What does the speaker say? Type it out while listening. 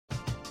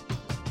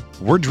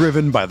We're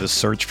driven by the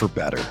search for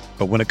better.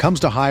 But when it comes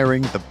to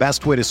hiring, the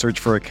best way to search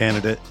for a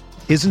candidate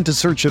isn't to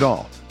search at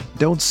all.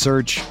 Don't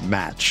search,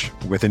 match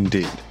with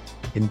Indeed.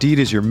 Indeed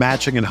is your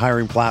matching and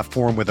hiring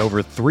platform with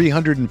over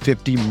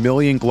 350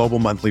 million global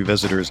monthly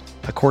visitors,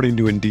 according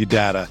to Indeed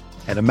data,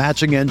 and a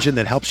matching engine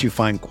that helps you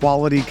find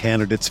quality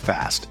candidates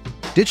fast.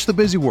 Ditch the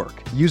busy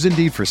work. Use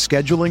Indeed for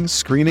scheduling,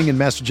 screening, and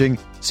messaging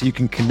so you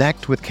can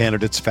connect with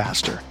candidates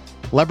faster.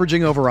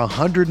 Leveraging over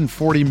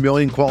 140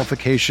 million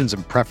qualifications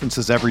and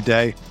preferences every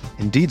day,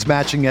 Indeed's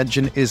matching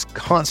engine is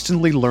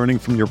constantly learning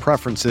from your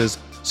preferences,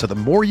 so the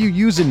more you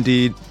use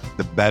Indeed,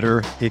 the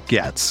better it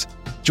gets.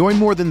 Join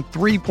more than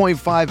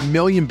 3.5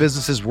 million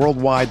businesses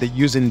worldwide that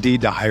use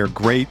Indeed to hire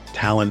great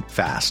talent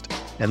fast.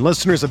 And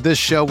listeners of this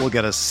show will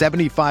get a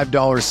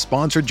 $75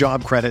 sponsored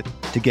job credit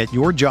to get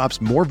your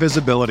jobs more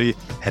visibility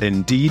at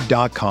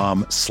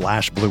Indeed.com/Blue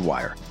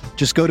Wire.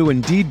 Just go to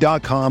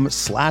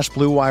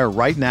Indeed.com/Blue Wire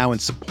right now and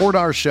support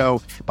our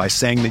show by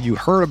saying that you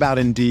heard about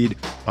Indeed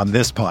on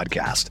this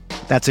podcast.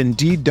 That's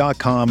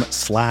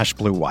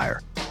Indeed.com/Blue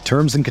Wire.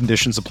 Terms and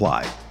conditions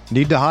apply.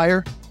 Need to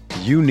hire?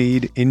 You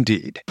need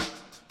Indeed.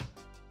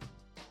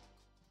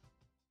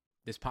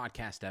 This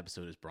podcast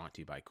episode is brought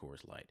to you by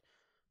Coors Light.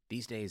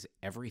 These days,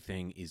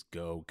 everything is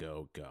go,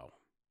 go, go.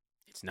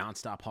 It's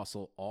nonstop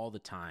hustle all the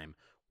time.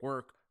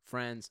 Work,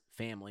 friends,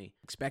 family,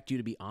 expect you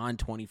to be on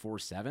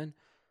 24/7.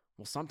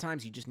 Well,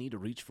 sometimes you just need to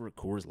reach for a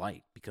Coors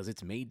Light because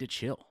it's made to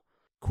chill.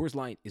 Coors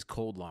Light is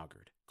cold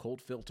lagered,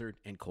 cold filtered,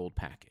 and cold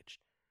packaged.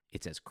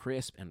 It's as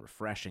crisp and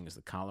refreshing as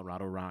the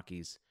Colorado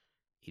Rockies.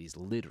 It is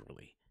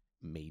literally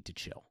made to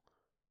chill.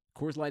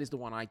 Coors Light is the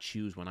one I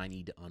choose when I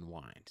need to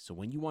unwind. So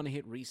when you want to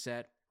hit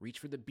reset, reach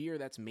for the beer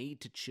that's made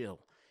to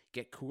chill.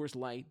 Get Coors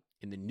Light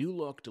in the new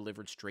look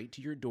delivered straight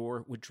to your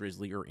door with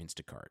Drizzly or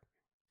Instacart.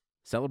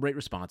 Celebrate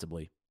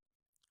responsibly.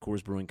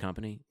 Coors Brewing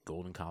Company,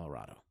 Golden,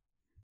 Colorado.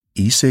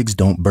 E-cigs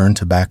don't burn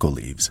tobacco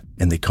leaves,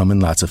 and they come in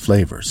lots of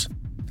flavors.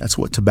 That's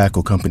what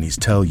tobacco companies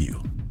tell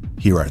you.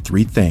 Here are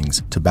 3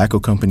 things tobacco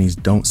companies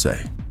don't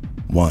say.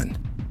 1.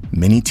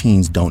 Many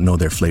teens don't know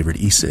their flavored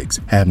e-cigs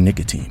have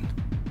nicotine.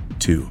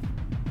 2.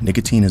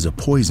 Nicotine is a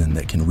poison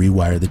that can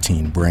rewire the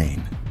teen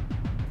brain.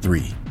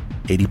 3.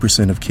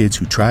 80% of kids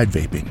who tried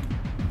vaping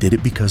did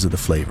it because of the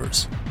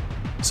flavors.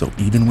 So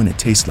even when it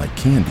tastes like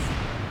candy,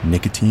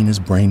 nicotine is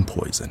brain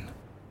poison.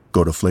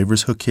 Go to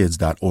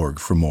flavorshookkids.org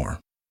for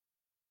more.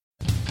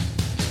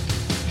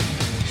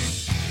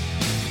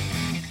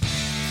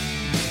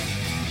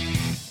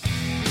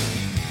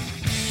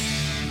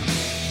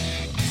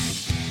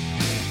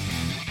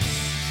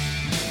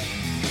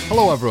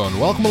 Hello everyone,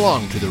 welcome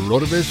along to the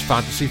RotoViz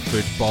Fantasy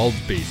Football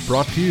Beat,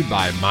 brought to you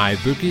by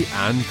MyBookie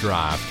and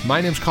Draft. My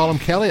name's Colin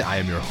Kelly, I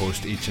am your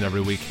host each and every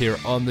week here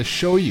on the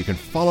show. You can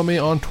follow me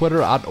on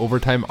Twitter at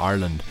Overtime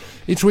Ireland.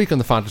 Each week on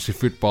the Fantasy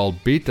Football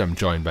Beat, I'm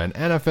joined by an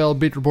NFL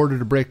beat reporter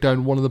to break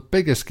down one of the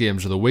biggest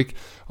games of the week.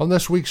 On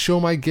this week's show,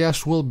 my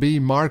guest will be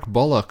Mark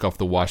Bullock of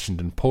the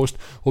Washington Post.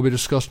 We'll be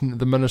discussing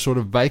the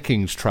Minnesota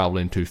Vikings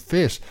travelling to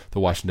face the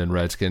Washington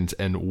Redskins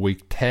in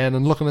Week 10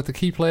 and looking at the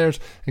key players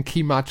and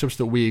key matchups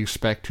that we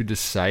expect to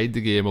decide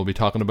the game. We'll be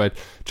talking about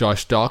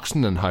Josh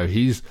Doctson and how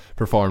he's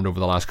performed over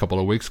the last couple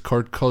of weeks,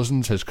 Kirk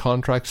Cousins, his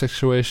contract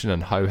situation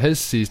and how his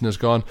season has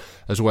gone,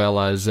 as well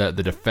as the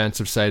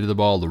defensive side of the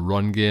ball, the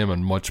run game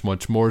and much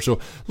more. So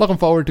looking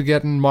forward to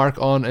getting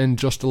Mark on in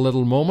just a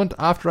little moment.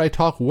 After I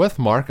talk with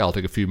Mark, I'll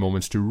take a few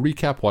moments to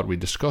recap what we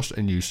discussed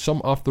and use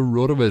some of the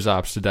RotoViz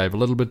apps to dive a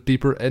little bit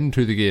deeper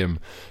into the game.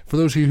 For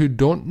those of you who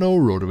don't know,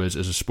 RotoViz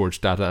is a sports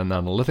data and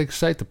analytics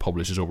site that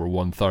publishes over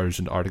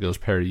 1,000 articles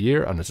per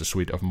year and is a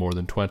suite of more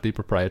than 20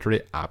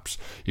 proprietary apps.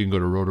 You can go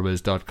to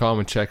rotoviz.com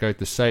and check out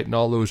the site and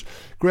all those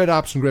great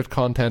apps and great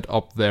content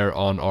up there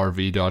on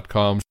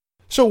rv.com.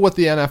 So with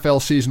the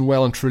NFL season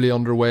well and truly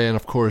underway, and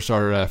of course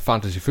our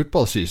fantasy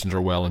football seasons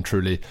are well and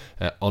truly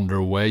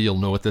underway, you'll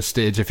know at this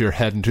stage if you're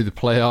heading to the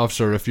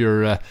playoffs or if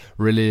you're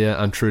really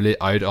and truly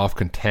out of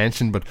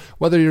contention. But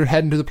whether you're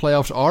heading to the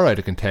playoffs or out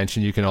of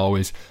contention, you can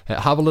always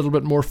have a little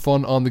bit more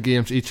fun on the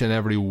games each and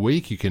every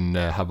week. You can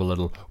have a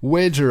little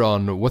wager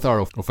on with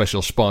our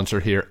official sponsor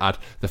here at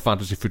the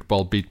Fantasy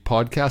Football Beat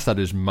podcast. That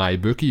is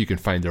MyBookie. You can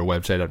find their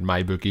website at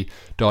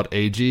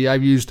mybookie.ag.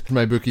 I've used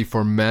MyBookie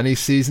for many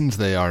seasons.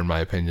 They are, in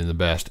my opinion,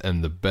 the best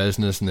in the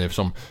business, and they have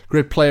some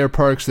great player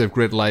perks. They have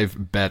great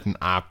live betting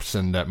apps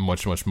and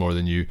much more.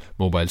 The new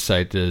mobile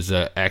site is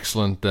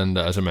excellent, and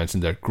as I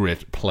mentioned, they're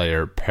great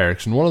player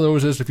perks, and one of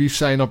those is if you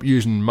sign up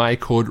using my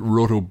code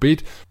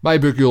ROTOBEAT,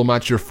 MyBookie will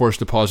match your first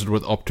deposit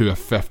with up to a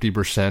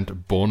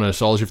 50% bonus.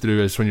 All you have to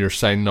do is when you're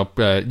signing up,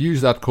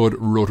 use that code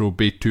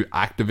ROTOBEAT to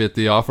activate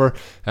the offer,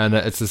 and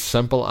it's as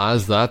simple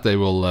as that. They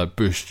will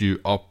boost you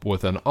up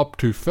with an up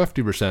to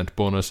 50%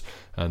 bonus,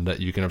 and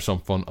you can have some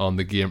fun on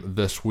the game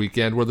this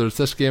weekend, whether it's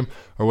this game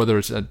or whether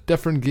it's a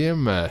different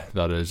game.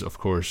 That is, of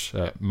course,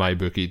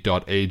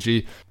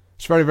 mybookie.ag.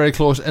 It's very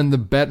close in the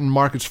betting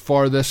markets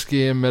for this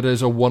game. It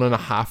is a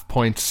 1.5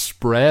 point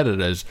spread. It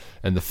is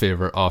in the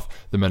favour of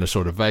the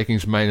Minnesota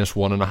Vikings,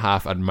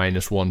 -1.5 at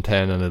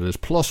 -110, and it is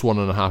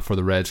 +1.5 for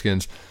the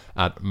Redskins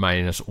at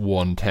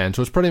 -110.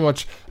 So it's pretty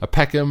much a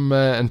pick-em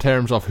in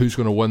terms of who's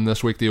going to win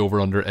this week. The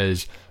over-under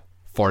is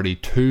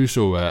 42,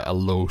 so a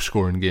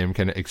low-scoring game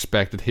kind of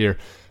expected here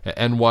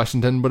in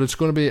Washington, but it's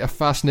going to be a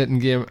fascinating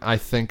game, I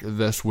think,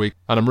 this week,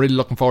 and I'm really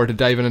looking forward to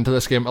diving into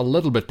this game a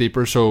little bit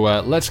deeper. So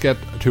let's get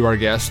to our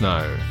guests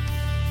now.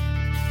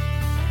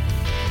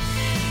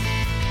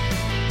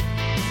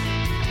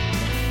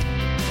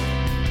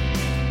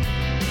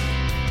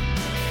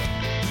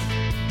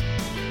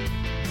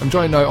 I'm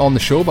joined now on the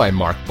show by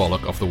Mark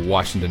Bullock of the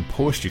Washington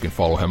Post. You can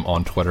follow him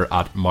on Twitter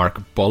at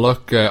Mark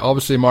Bullock.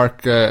 Obviously,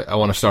 Mark, I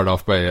want to start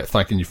off by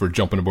thanking you for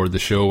jumping aboard the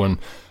show. And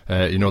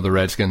the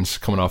Redskins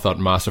coming off that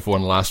massive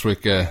one last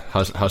week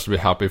has to be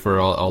happy for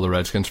all the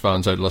Redskins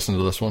fans out listening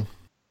to this one.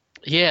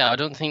 Yeah, I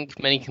don't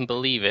think many can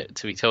believe it,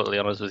 to be totally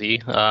honest with you.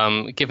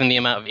 Given the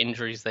amount of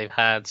injuries they've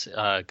had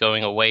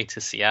going away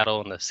to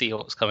Seattle and the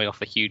Seahawks coming off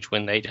a huge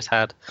win they just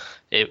had,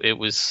 it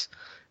was...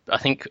 I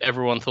think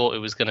everyone thought it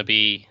was going to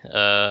be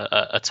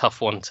a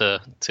tough one to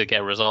get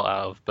a result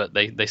out of, but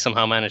they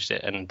somehow managed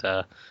it, and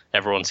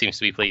everyone seems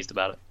to be pleased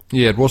about it.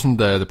 Yeah, it wasn't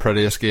the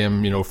prettiest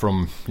game,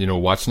 from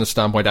watching the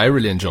standpoint. I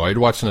really enjoyed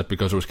watching it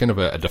because it was kind of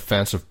a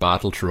defensive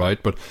battle throughout.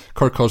 But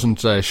Kirk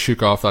Cousins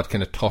shook off that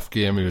kind of tough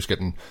game. He was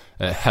getting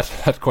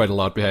hit quite a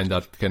lot behind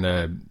that kind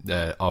of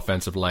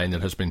offensive line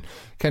that has been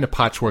kind of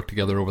patchwork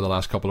together over the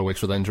last couple of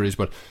weeks with injuries.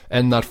 But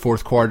in that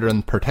fourth quarter,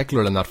 in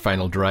particular in that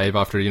final drive,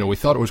 after we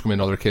thought it was going to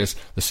be another case,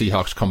 the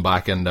Seahawks come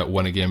back and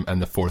win a game in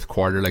the fourth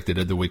quarter like they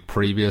did the week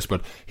previous.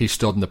 But he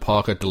stood in the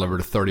pocket,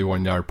 delivered a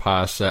 31-yard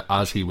pass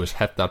as he was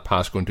hit. That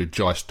pass going to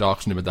Josh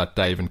Doctson with that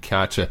dive and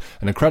catch, an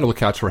incredible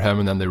catch for him,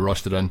 and then they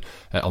rushed it in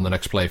on the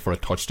next play for a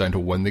touchdown to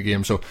win the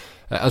game. So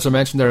as I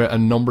mentioned, there are a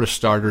number of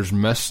starters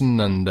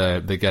missing, and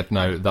they get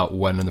now that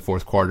win in the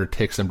fourth quarter,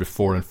 takes them to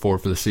 4-4 for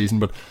the season.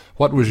 But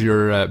what was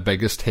your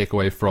biggest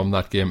takeaway from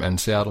that game in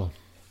Seattle?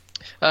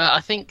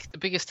 I think the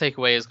biggest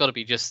takeaway has got to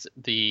be just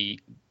the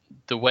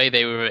way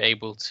they were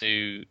able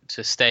to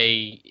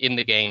stay in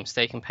the game,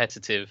 stay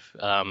competitive,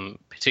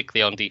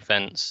 particularly on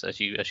defense, as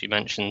you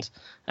mentioned,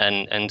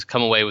 and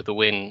come away with the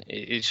win.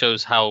 It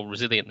shows how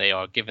resilient they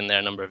are given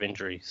their number of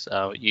injuries.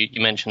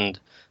 You mentioned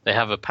they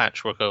have a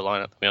patchwork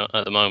O-line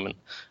at the moment.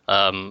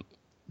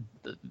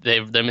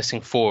 They're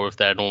missing 4 of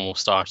their normal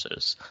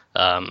starters,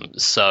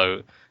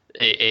 so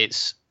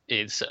it's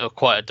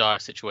quite a dire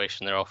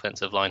situation their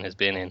offensive line has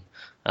been in,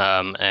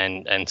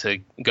 and to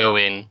go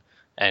in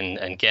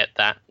and get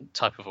that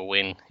type of a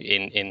win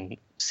in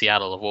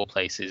Seattle of all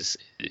places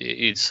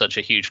is such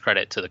a huge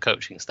credit to the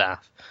coaching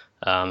staff,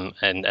 and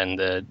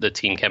the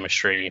team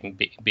chemistry and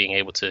being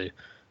able to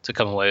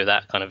come away with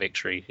that kind of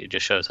victory. It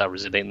just shows how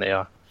resilient they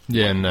are.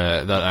 Yeah, and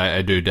that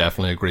I do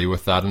definitely agree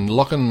with that. And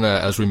looking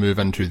as we move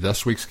into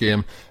this week's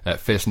game,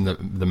 facing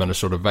the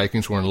Minnesota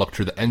Vikings, we're going to look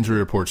through the injury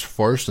reports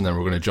first, and then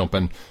we're going to jump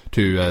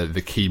into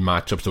the key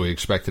matchups that we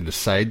expect to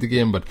decide the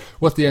game. But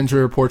with the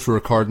injury reports, we're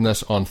recording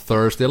this on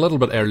Thursday, a little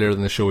bit earlier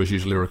than the show is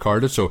usually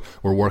recorded, so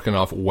we're working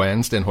off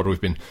Wednesday and what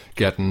we've been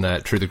getting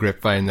through the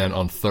grapevine then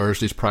on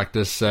Thursday's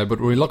practice. But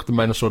when we look at the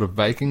Minnesota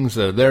Vikings,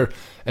 their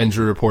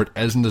injury report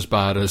isn't as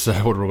bad as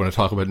what we're going to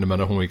talk about in a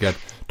minute when we get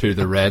to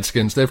the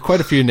Redskins. They have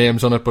quite a few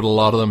names on it, but a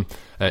lot of them,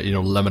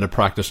 limited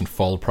practice and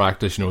full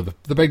practice.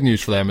 The big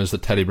news for them is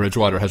that Teddy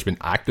Bridgewater has been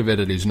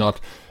activated. He's not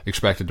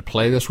expected to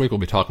play this week. We'll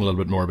be talking a little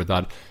bit more about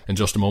that in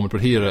just a moment, but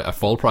he had a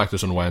full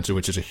practice on Wednesday,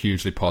 which is a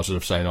hugely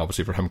positive sign,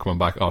 obviously, for him coming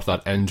back off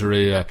that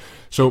injury.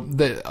 So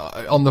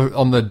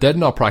on the did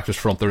not practice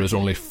front, there is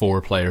only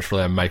 4 players for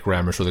them. Mike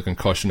Remmers with a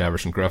concussion,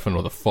 Everson Griffin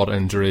with a foot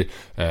injury,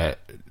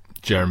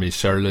 Jeremy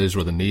Sirles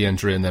with a knee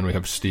injury, and then we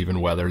have Stephen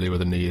Weatherly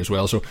with a knee as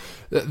well. So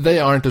they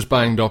aren't as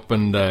banged up,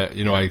 and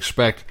I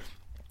expect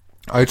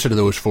outside of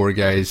those 4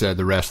 guys,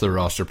 the rest of the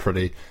roster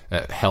pretty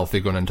healthy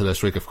going into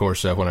this week. Of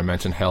course, when I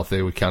mentioned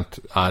healthy, we can't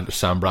add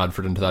Sam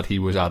Bradford into that. He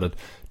was added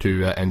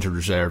to injured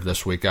reserve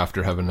this week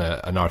after having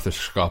an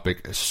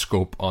arthroscopic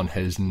scope on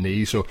his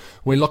knee. So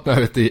we look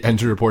now at the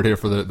injury report here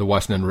for the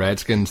Washington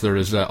Redskins. There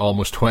is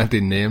almost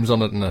 20 names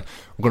on it, and I'm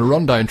going to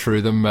run down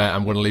through them.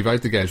 I'm going to leave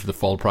out the guys with the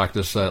full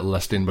practice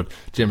listing, but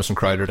Jamison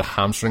Crowder, the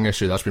hamstring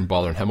issue, that's been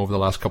bothering him over the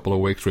last couple of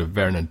weeks. We have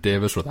Vernon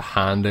Davis with a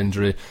hand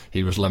injury.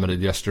 He was limited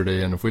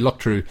yesterday, and if we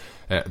look through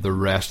the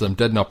rest of them,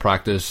 did not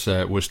practice,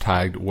 was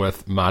tagged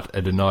with Matt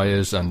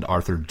Adenaya's and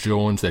Arthur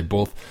Jones. They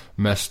both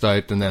missed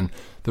out, and then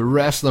the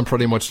rest of them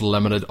pretty much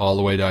limited all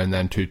the way down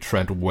then to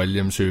Trent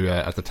Williams, who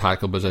at the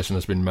tackle position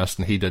has been missed,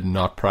 and he did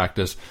not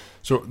practice.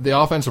 So the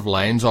offensive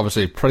lines,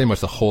 obviously pretty much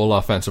the whole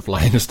offensive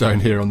line is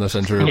down here on this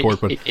injury report,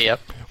 but yep.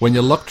 When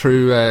you look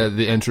through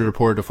the injury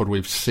report of what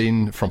we've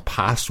seen from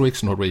past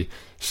weeks and what we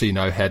see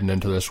now heading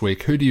into this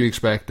week, who do you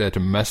expect to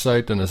miss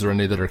out, and is there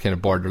any that are kind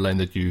of borderline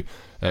that you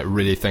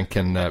really think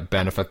can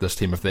benefit this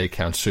team if they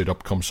can't suit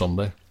up come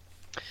Sunday?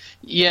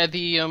 Yeah,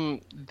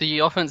 the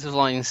offensive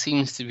line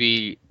seems to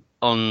be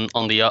on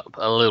the up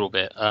a little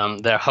bit.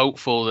 They're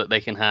hopeful that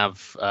they can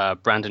have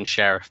Brandon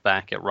Sheriff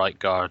back at right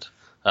guard.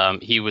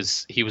 He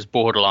was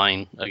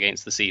borderline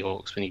against the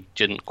Seahawks when he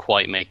didn't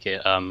quite make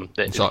it.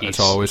 It's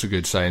always a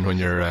good sign when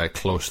you're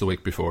close the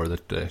week before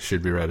that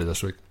should be ready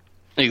this week.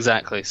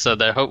 Exactly. So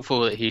they're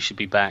hopeful that he should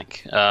be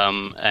back.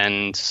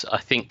 And I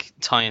think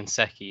Tyan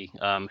Seki,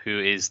 who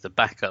is the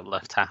backup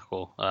left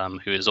tackle,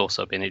 who has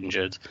also been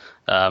injured,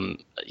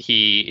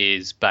 he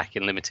is back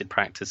in limited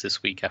practice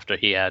this week after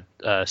he had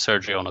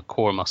surgery on a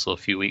core muscle a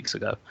few weeks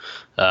ago.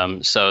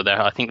 So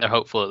I think they're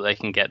hopeful that they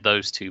can get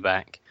those two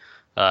back,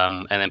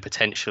 and then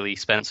potentially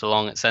Spencer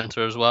Long at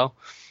centre as well.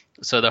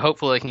 So they're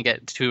hopeful they can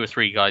get 2 or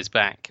 3 guys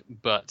back,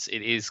 but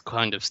it is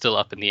kind of still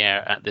up in the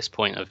air at this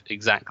point of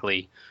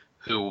exactly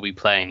who will be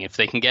playing. If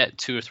they can get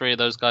 2 or 3 of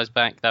those guys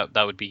back, that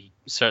would be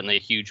certainly a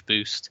huge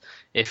boost.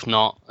 If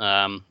not,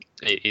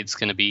 it's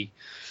going to be,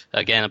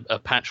 again, a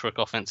patchwork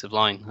offensive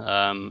line,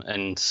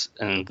 and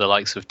the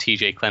likes of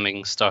TJ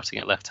Clemmings starting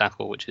at left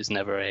tackle, which is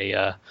never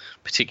a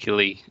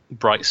particularly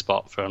bright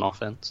spot for an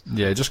offense.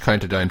 Yeah, just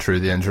counted down through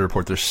the injury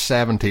report. There's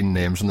 17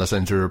 names in this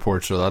injury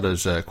report, so that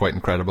is quite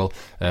incredible.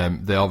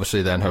 They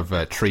obviously then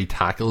have 3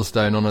 tackles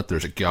down on it.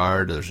 There's a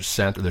guard, there's a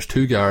centre, there's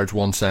 2 guards,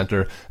 1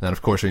 centre, and then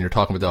of course when you're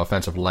talking about the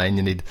offensive line,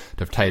 you need to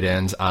have tight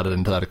ends added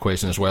into that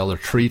equation as well. There are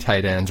 3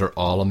 tight ends are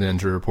all on the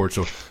injury report,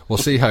 so we'll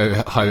see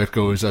how it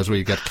goes as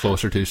we get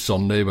closer to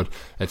Sunday. But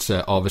it's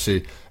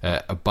obviously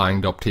a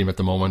banged up team at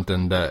the moment,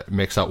 and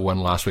makes that win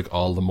last week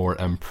all the more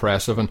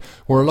impressive. And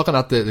we're looking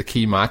at the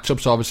key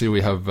matchups. Obviously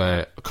we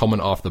have coming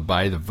off the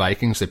bye, the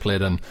Vikings. They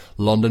played in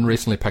London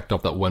recently, picked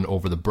up that win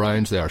over the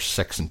Browns. They are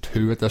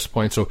 6-2 at this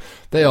point, so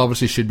they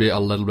obviously should be a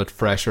little bit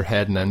fresher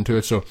heading into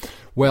it. So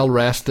well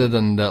rested,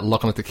 and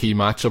looking at the key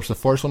matchups. The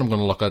first one I'm going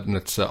to look at, and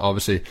it's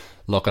obviously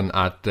looking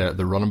at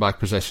the running back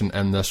position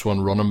in this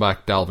one. Running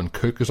back Dalvin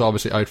Cook is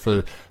obviously out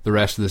for the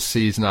rest of the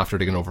season after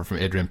taking over from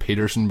Adrian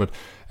Peterson, but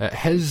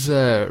his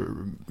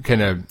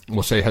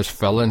we'll say his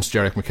fill-ins,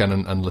 Jerick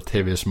McKinnon and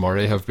Latavius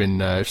Murray, have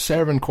been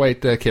serving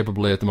quite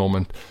capably at the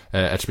moment.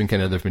 It's been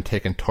they've been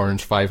taking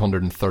turns,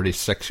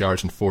 536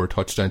 yards and 4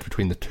 touchdowns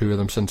between the two of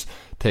them since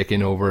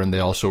taking over, and they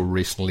also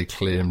recently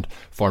claimed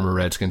former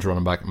Redskins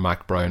running back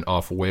Mac Brown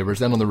off waivers.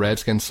 Then on the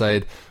Redskins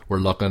side, we're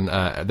looking,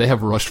 they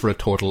have rushed for a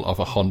total of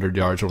 100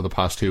 yards over the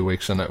past 2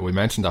 weeks, and we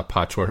mentioned that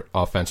patchwork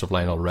offensive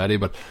line already,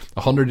 but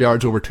 100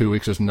 yards over 2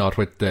 weeks is not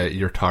what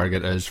your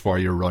target is for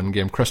your run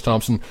game. Chris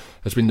Thompson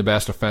has been the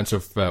best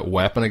offensive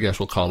weapon, I guess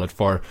we'll call it,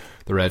 for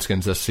the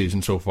Redskins this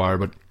season so far,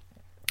 but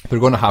they're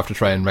going to have to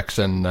try and mix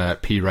in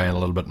P. Ryan a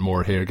little bit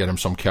more here, get him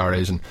some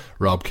carries, and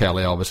Rob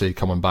Kelly obviously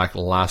coming back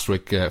last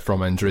week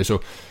from injury.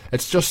 So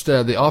it's just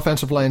the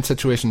offensive line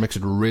situation makes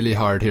it really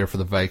hard here for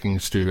the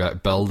Vikings to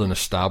build and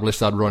establish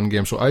that run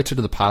game. So outside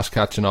of the pass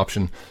catching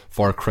option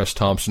for Chris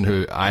Thompson,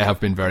 who I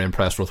have been very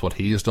impressed with what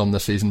he has done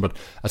this season, but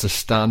as a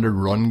standard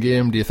run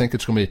game, do you think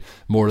it's going to be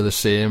more of the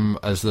same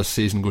as this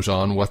season goes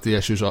on with the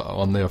issues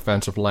on the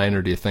offensive line,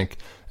 or do you think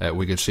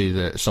we could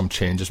see some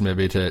changes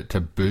maybe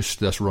to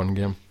boost this run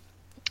game?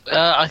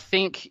 I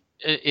think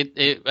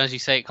it, as you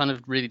say, it kind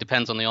of really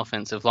depends on the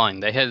offensive line.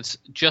 They had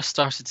just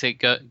started to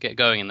get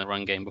going in the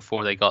run game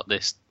before they got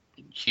this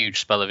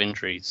huge spell of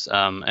injuries,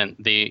 and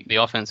the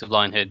offensive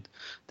line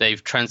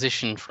they've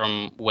transitioned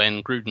from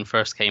when Gruden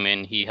first came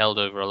in. He held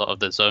over a lot of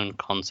the zone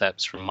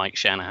concepts from Mike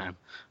Shanahan,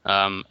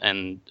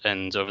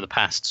 and over the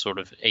past sort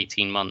of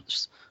 18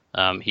 months.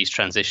 He's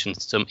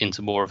transitioned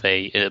into more of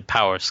a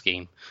power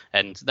scheme,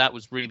 and that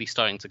was really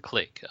starting to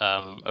click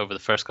over the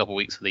first couple of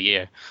weeks of the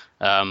year.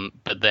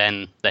 But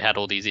then they had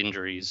all these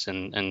injuries,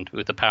 and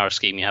with the power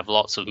scheme, you have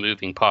lots of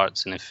moving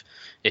parts. And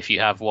if you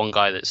have one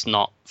guy that's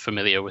not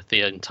familiar with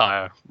the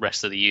entire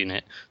rest of the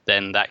unit,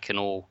 then that can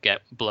all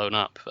get blown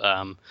up.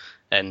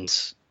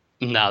 And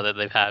now that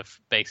they have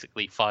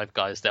basically 5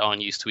 guys that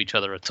aren't used to each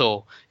other at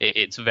all,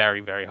 it's very,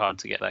 very hard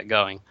to get that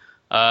going.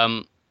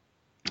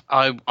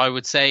 I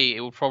would say it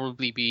will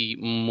probably be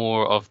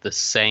more of the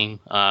same.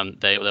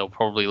 They'll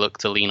probably look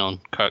to lean on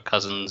Kirk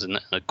Cousins in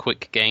a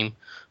quick game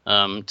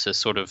to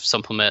sort of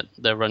supplement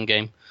their run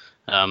game.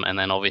 And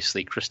then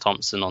obviously Chris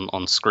Thompson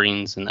on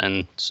screens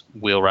and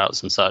wheel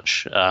routes and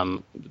such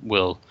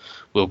will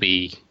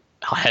be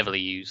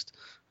heavily used.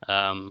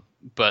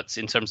 But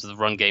in terms of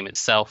the run game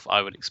itself,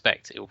 I would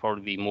expect it will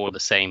probably be more the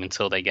same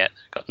until they get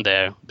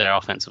their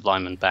offensive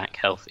linemen back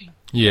healthy.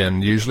 Yeah,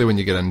 and usually when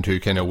you get into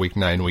kind of week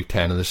 9, week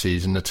 10 of the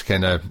season, it's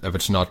kind of, if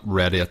it's not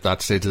ready at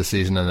that stage of the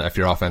season, and if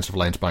your offensive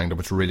line's banged up,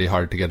 it's really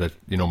hard to get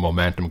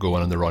momentum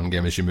going in the run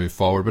game as you move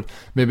forward. But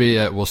maybe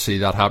we'll see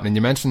that happening.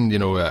 You mentioned,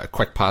 a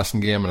quick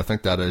passing game, and I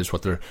think that is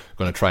what they're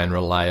going to try and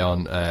rely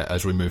on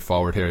as we move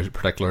forward here,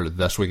 particularly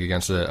this week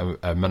against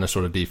a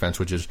Minnesota defense,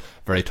 which is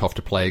very tough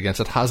to play against.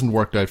 It hasn't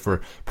worked out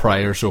for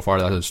Pryor so far.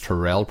 That is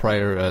Terrell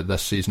Pryor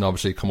this season,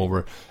 obviously come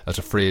over as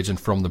a free agent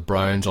from the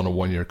Browns on a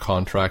 1-year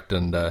contract,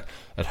 and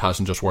it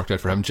hasn't just worked out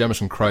for him.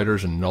 Jamison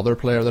Crowder's another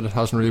player that it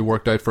hasn't really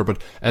worked out for,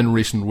 but in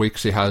recent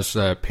weeks he has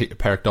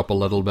perked up a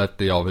little bit.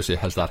 He obviously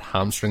has that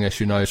hamstring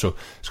issue now, so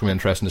it's going to be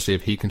interesting to see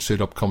if he can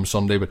suit up come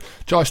Sunday. But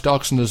Josh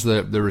Doctson is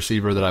the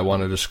receiver that I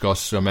want to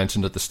discuss. So I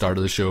mentioned at the start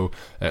of the show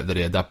that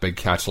he had that big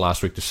catch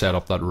last week to set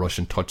up that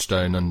rushing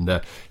touchdown,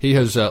 and he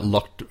has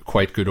looked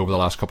quite good over the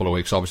last couple of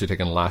weeks, obviously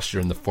taken last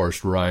year in the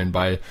first round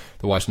by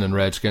the Washington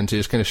Redskins. He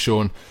has kind of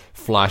shown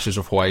flashes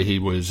of why he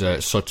was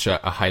such a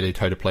highly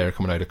touted player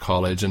coming out of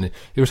college, and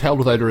he was held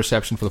without a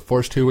reception for the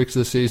first 2 weeks of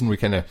the season. We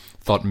kind of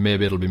thought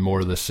maybe it'll be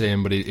more of the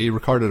same, but he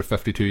recorded a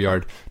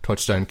 52-yard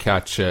touchdown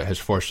catch, his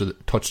first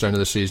touchdown of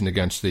the season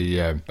against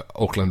the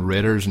Oakland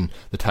Raiders, and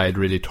the tide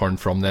really turned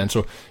from then.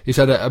 So he's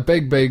had a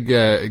big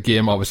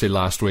game obviously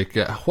last week.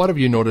 What have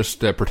you noticed,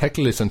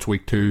 particularly since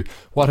week 2?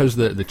 What has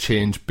the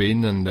change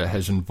been, and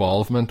his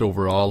involvement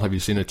overall? Have you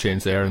seen a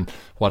change there, and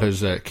what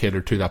has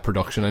catered to that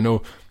production? I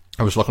know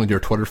I was looking at your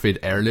Twitter feed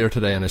earlier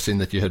today, and I seen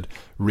that you had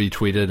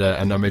retweeted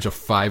an image of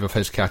 5 of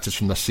his catches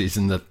from this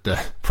season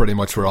that pretty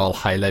much were all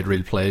highlight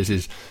reel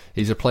plays.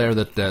 He's a player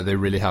that they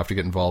really have to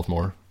get involved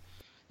more.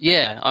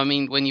 Yeah, I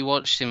mean, when you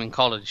watched him in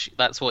college,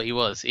 that's what he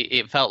was.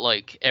 It felt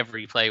like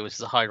every play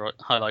was a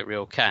highlight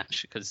reel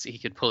catch, because he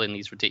could pull in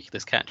these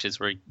ridiculous catches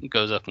where he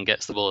goes up and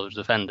gets the ball of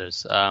the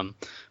defenders.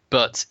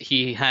 But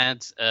he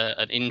had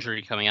an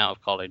injury coming out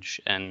of college,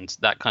 and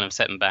that kind of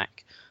set him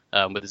back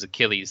with his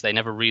Achilles. They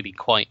never really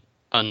quite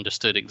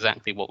understood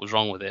exactly what was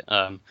wrong with it,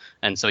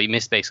 and so he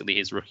missed basically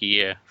his rookie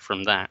year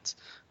from that.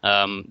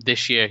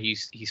 This year,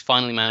 he's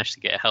finally managed to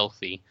get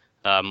healthy.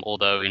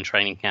 Although in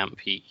training camp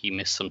he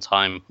missed some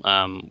time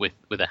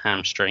with a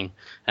hamstring,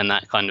 and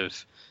that kind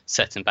of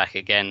set him back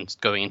again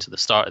going into the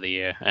start of the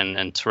year.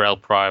 And Terrell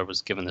Pryor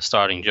was given the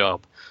starting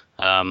job,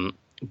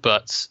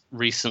 but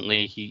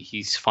recently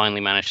he's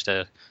finally managed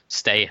to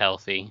stay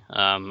healthy,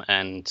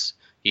 and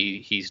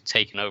he's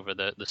taken over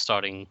the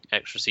starting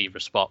X receiver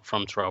spot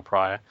from Terrell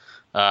Pryor,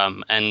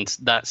 and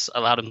that's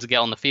allowed him to get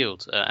on the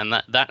field, and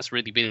that's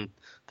really been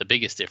the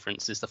biggest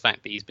difference, is the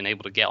fact that he's been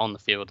able to get on the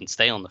field and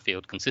stay on the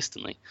field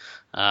consistently.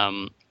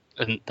 And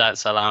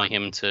that's allowing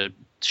him to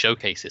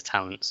showcase his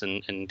talents.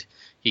 And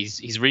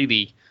he's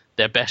really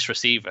their best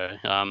receiver.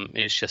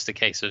 It's just a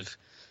case of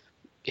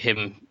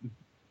him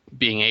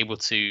being able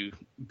to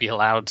be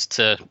allowed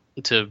to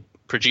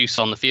produce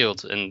on the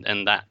field.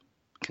 And that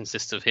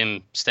consists of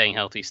him staying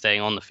healthy, staying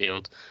on the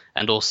field,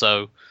 and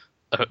also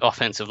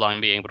offensive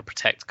line being able to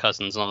protect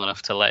Cousins long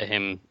enough to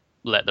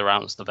let the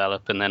routes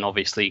develop, and then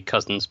obviously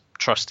Cousins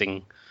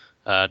trusting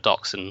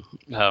Doctson,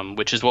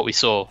 which is what we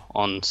saw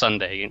on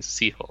Sunday against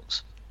the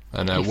Seahawks.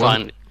 And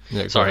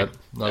go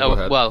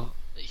ahead. Well,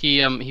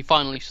 he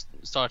finally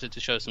started to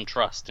show some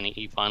trust, and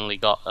he finally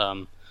got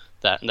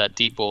that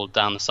deep ball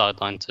down the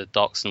sideline to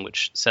Doctson,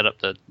 which set up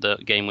the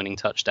game-winning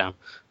touchdown.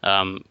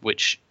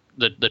 Which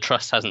the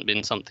trust hasn't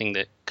been something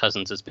that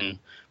Cousins has been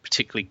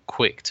particularly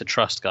quick to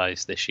trust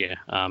guys this year.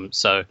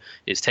 So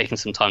it's taken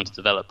some time to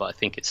develop, but I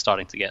think it's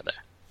starting to get there.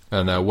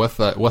 And with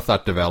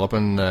that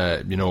developing,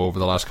 over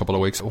the last couple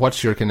of weeks,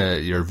 what's your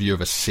view of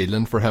a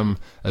ceiling for him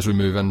as we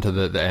move into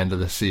the end of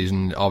the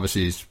season?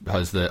 Obviously, he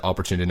has the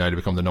opportunity now to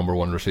become the number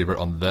one receiver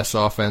on this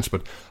offense,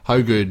 but how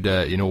good,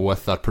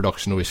 with that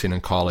production we've seen in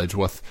college,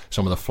 with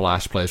some of the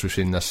flash plays we've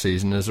seen this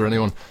season, is there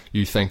anyone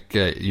you think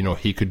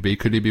he could be?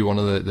 Could he be one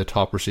of the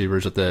top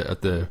receivers at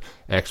the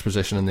X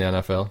position in the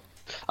NFL?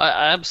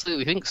 I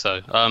absolutely think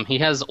so. He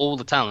has all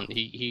the talent.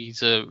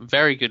 He's a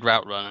very good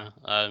route runner.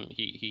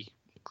 He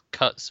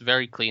cuts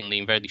very cleanly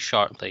and very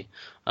sharply,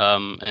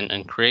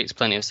 and creates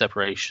plenty of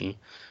separation.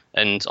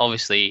 And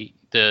obviously,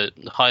 the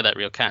highlight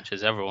reel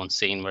catches everyone's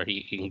seen, where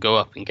he can go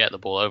up and get the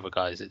ball over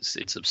guys.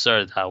 It's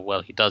absurd how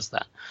well he does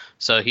that.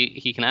 So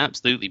he can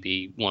absolutely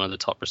be one of the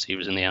top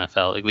receivers in the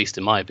NFL, at least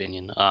in my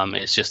opinion.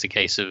 It's just a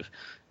case of,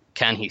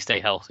 can he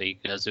stay healthy?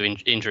 Because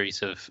injuries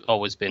have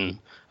always been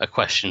a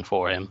question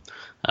for him.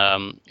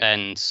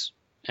 And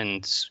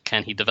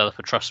can he develop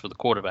a trust with the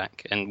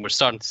quarterback? And we're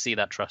starting to see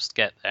that trust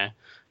get there.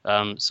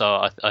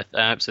 So I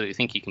absolutely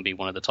think he can be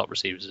one of the top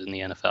receivers in the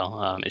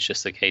NFL. It's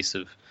just a case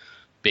of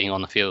being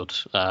on the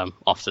field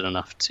often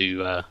enough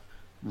to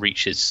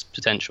reach his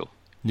potential.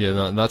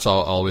 Yeah, that's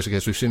always the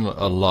case. We've seen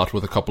a lot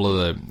with a couple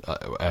of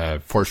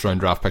the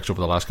first-round draft picks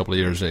over the last couple of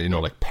years.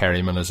 Like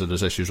Perryman has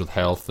issues with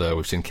health.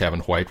 We've seen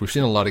Kevin White. We've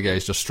seen a lot of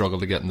guys just struggle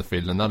to get in the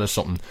field, and that is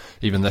something,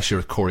 even this year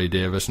with Corey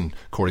Davis and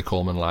Corey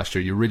Coleman last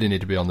year, you really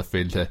need to be on the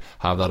field to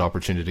have that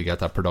opportunity to get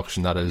that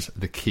production. That is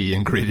the key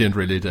ingredient,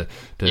 really, to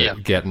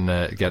getting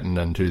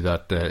into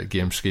that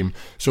game scheme.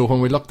 So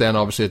when we look then,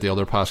 obviously, at the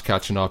other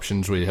pass-catching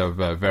options, we have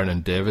Vernon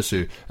Davis,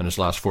 who in his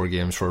last 4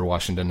 games for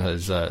Washington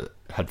has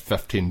had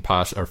 15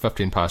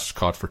 passes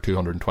caught for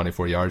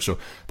 224 yards, so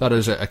that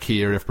is a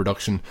key area of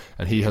production,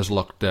 and he has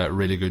looked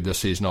really good this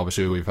season.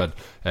 Obviously, we've had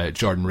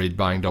Jordan Reed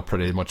banged up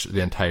pretty much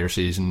the entire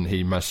season.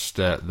 He missed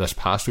this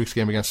past week's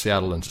game against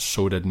Seattle, and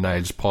so did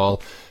Niles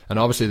Paul. And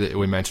obviously,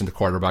 we mentioned the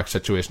quarterback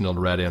situation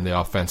already and the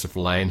offensive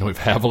line. We've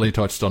heavily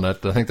touched on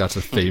it. I think that's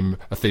a theme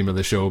of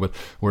the show. But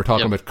we're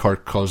talking about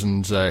Kirk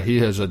Cousins. He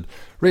has had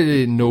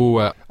really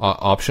no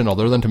option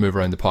other than to move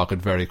around the pocket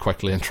very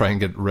quickly and try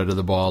and get rid of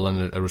the ball.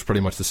 And it was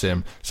pretty much the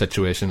same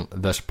situation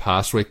this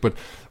past week. But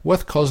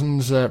with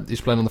Cousins,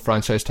 he's playing on the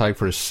franchise tag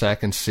for his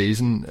 2nd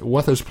season.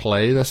 With his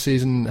play this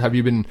season, have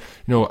you been,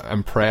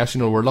 impressed?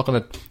 We're looking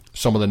at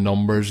some of the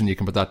numbers, and you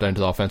can put that down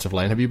to the offensive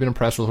line. Have you been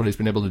impressed with what he's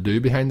been able to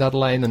do behind that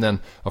line? And then,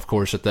 of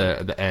course, at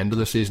the end of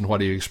the season, what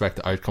do you expect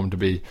the outcome to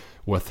be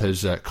with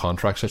his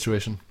contract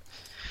situation?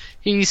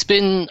 He's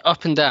been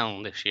up and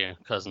down this year,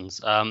 Cousins.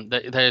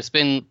 There's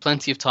been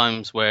plenty of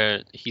times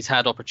where he's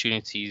had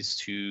opportunities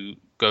to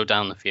go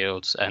down the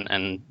field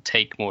and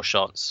take more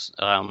shots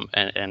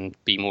and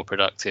be more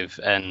productive,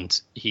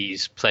 and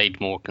he's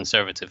played more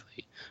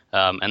conservatively.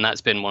 And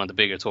that's been one of the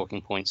bigger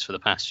talking points for the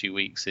past few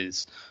weeks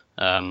is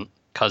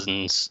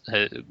Cousins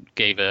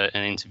gave an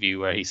interview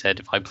where he said,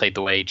 if I played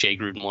the way Jay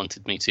Gruden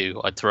wanted me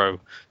to, I'd throw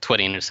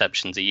 20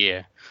 interceptions a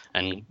year.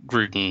 And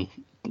Gruden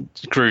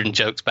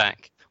jokes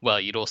back, well,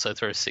 you'd also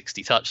throw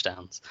 60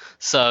 touchdowns.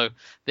 So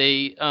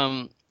there's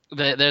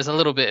a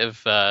little bit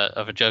of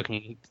a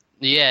joking.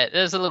 Yeah,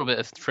 there's a little bit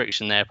of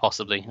friction there,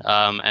 possibly.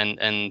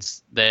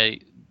 And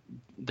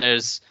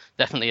there's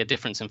definitely a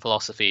difference in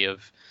philosophy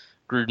of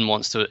Gruden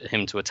wants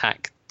him to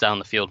attack down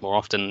the field more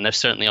often. And there's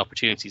certainly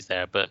opportunities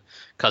there, but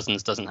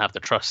Cousins doesn't have the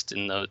trust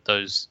in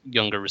those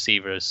younger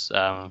receivers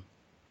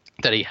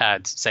that he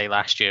had, say,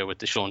 last year with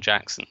Deshaun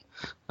Jackson.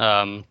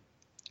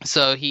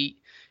 So he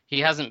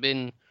hasn't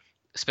been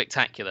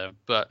spectacular,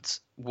 but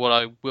what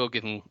I will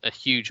give him a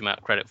huge amount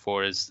of credit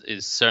for is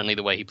certainly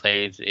the way he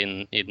played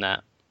in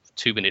that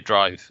 2-minute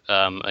drive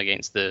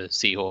against the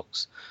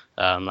Seahawks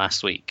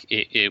last week.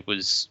 It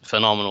was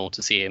phenomenal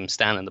to see him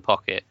stand in the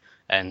pocket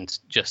and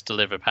just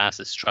deliver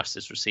passes, trust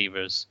his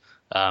receivers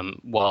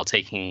while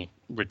taking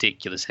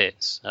ridiculous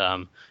hits.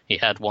 He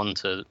had one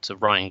to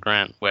Ryan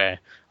Grant where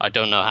I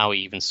don't know how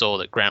he even saw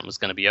that Grant was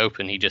going to be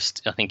open.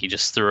 I think he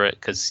just threw it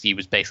because he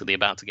was basically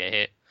about to get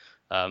hit.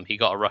 He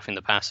got a roughing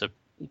the passer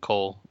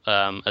call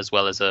as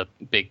well as a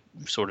big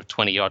sort of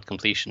 20-yard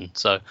completion.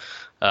 So,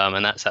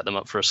 and that set them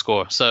up for a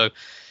score. So,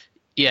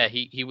 yeah,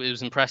 he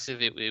was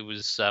impressive. It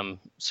was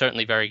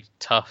certainly very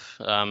tough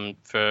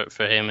for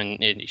him,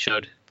 and he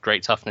showed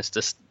great toughness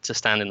to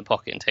stand in the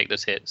pocket and take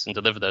those hits and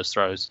deliver those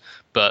throws.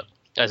 But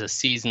as a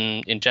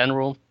season in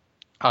general,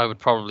 I would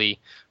probably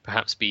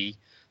perhaps be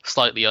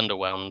slightly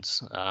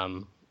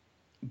underwhelmed.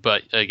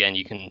 But again,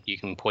 you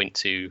can point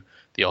to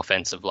the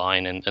offensive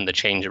line and the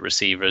change at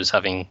receivers,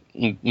 having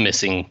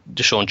missing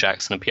Deshaun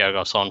Jackson and Pierre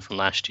Garçon from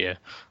last year.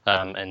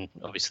 And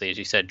obviously, as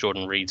you said,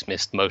 Jordan Reed's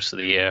missed most of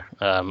the year,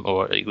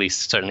 or at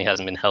least certainly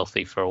hasn't been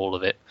healthy for all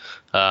of it.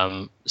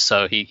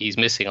 So he's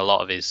missing a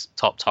lot of his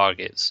top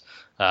targets.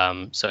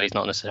 So he's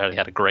not necessarily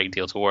had a great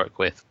deal to work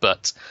with,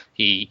 but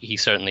he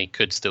certainly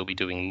could still be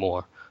doing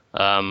more.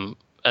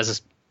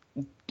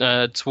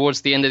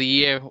 Towards the end of the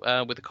year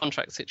with the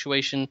contract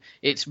situation,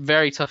 it's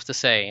very tough to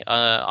say.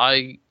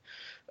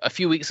 A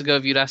few weeks ago,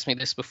 if you'd asked me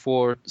this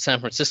before San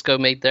Francisco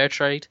made their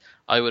trade,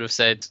 I would have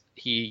said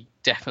he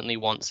definitely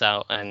wants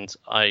out. And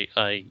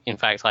in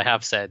fact, I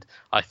have said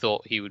I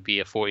thought he would be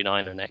a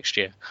 49er next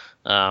year.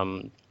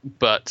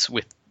 But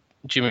with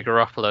Jimmy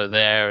Garoppolo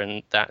there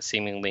and that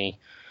seemingly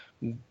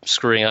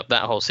screwing up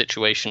that whole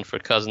situation for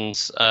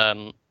Cousins,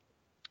 I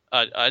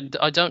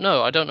don't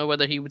know. I don't know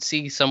whether he would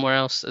see somewhere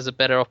else as a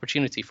better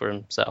opportunity for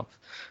himself.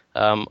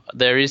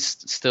 There is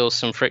still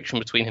some friction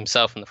between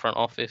himself and the front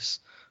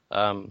office.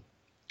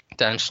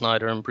 Dan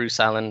Schneider and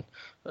Bruce Allen,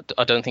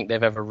 I don't think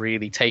they've ever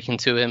really taken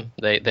to him.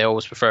 They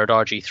always preferred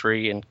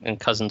RG3, and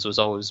Cousins was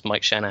always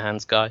Mike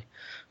Shanahan's guy.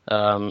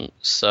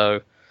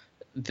 So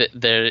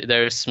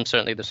there is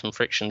certainly some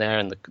friction there,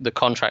 and the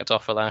contract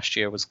offer last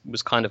year was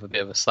kind of a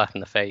bit of a slap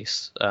in the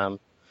face.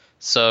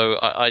 So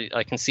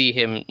I can see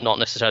him not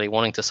necessarily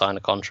wanting to sign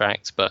a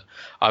contract, but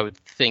I would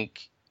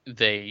think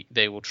they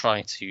will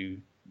try to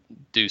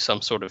do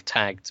some sort of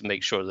tag to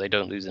make sure that they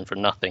don't lose him for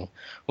nothing.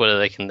 Whether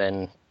they can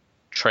then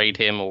trade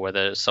him or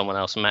whether someone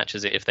else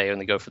matches it if they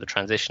only go for the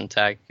transition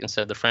tag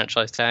instead of the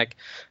franchise tag,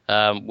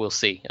 we'll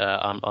see.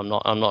 I'm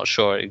not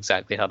sure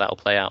exactly how that'll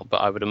play out, but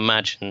I would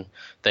imagine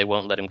they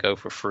won't let him go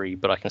for free.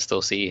 But I can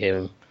still see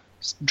him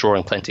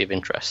drawing plenty of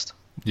interest.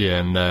 Yeah,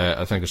 and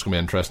I think it's going to be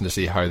interesting to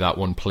see how that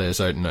one plays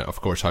out, and of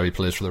course how he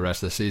plays for the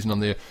rest of the season. On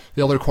the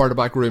other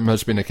quarterback room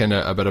has been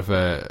a bit of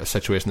a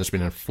situation that's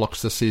been in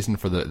flux this season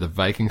for the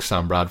Vikings.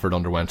 Sam Bradford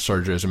underwent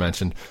surgery, as I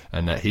mentioned,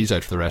 and he's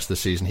out for the rest of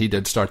the season. He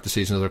did start the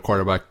season as their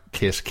quarterback.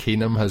 Case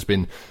Keenum has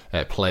been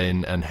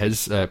playing in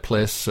his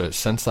place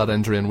since that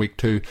injury in week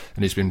 2,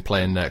 and he's been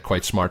playing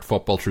quite smart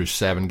football through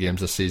 7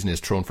 games this season. He's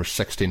thrown for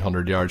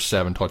 1,600 yards,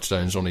 7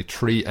 touchdowns, only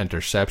 3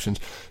 interceptions.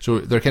 So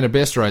they're kind of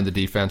based around the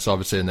defense,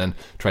 obviously, and then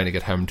trying to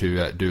get him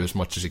to do as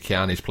much as he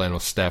can. He's playing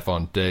with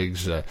Stephon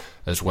Diggs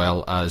as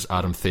well as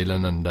Adam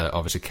Thielen, and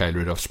obviously Kyle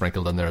Rudolph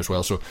sprinkled in there as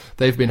well. So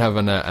they've been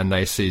having a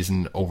nice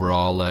season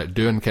overall,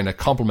 doing kind of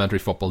complementary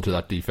football to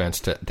that defense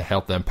to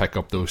help them pick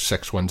up those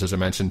 6 wins, as I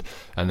mentioned.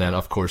 And then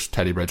of course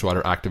Teddy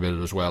Bridgewater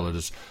activated as well. It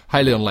is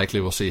highly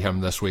unlikely we'll see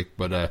him this week,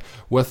 but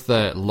with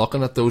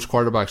looking at those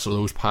quarterbacks or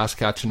those pass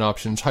catching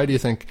options, how do you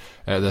think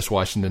this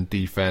Washington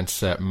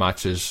defense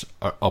matches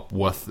up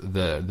with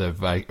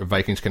the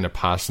Vikings kind of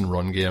pass and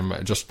run game,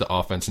 just the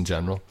offense in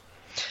general?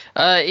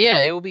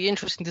 Yeah, it will be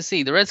interesting to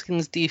see. The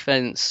Redskins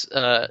defense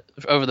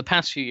over the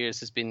past few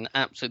years has been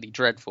absolutely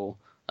dreadful,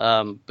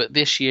 but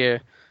this year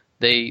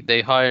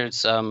they hired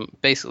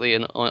basically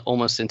an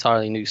almost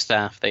entirely new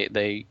staff.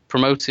 They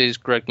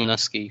promoted Greg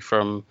Minuski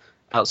from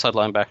outside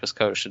linebackers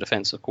coach, the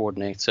defensive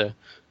coordinator.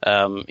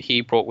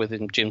 He brought with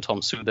him Jim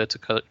Tom Sula to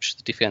coach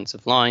the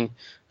defensive line,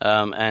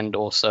 and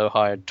also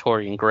hired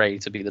Torian Gray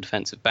to be the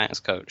defensive backs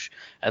coach.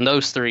 And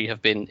those three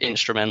have been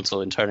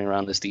instrumental in turning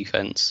around this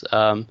defense.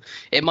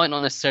 It might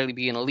not necessarily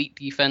be an elite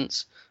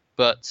defense,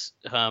 but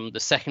the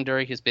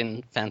secondary has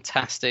been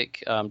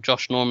fantastic.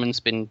 Josh Norman's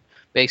been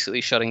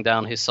basically shutting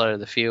down his side of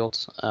the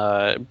field.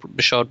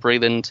 Bashard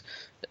Breeland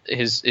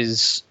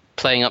is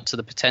playing up to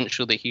the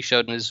potential that he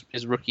showed in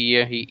his rookie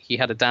year. He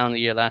had a down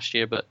year last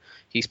year, but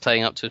he's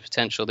playing up to his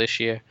potential this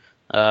year.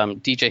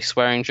 DJ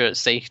Swearinger at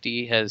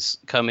safety has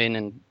come in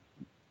and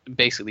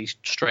basically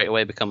straight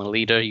away become a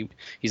leader.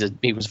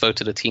 He was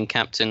voted a team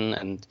captain,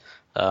 and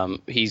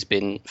he's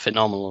been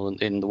phenomenal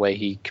in the way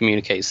he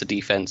communicates the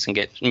defense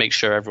and make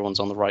sure everyone's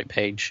on the right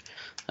page.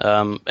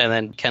 And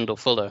then Kendall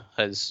Fuller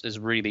has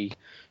really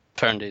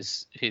turned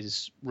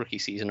his rookie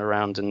season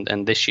around,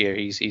 and this year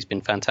he's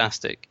been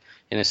fantastic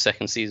in his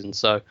second season.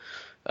 So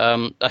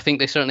I think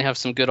they certainly have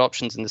some good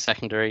options in the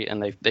secondary,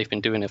 and they've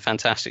been doing a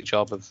fantastic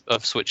job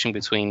of switching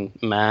between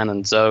man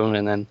and zone,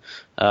 and then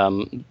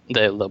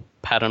the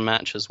pattern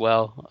match as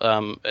well.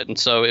 And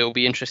so it will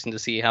be interesting to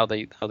see how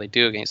they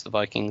do against the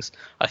Vikings.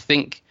 I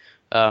think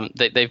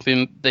they've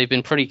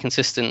been pretty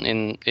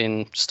consistent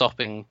in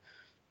stopping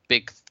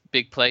big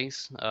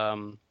plays.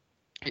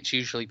 It's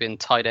usually been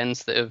tight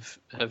ends that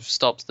have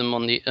stopped them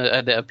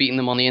that have beaten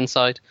them on the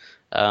inside.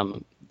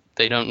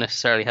 They don't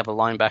necessarily have a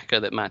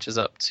linebacker that matches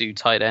up to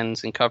tight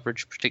ends in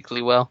coverage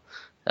particularly well.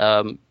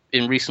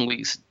 In recent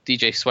weeks,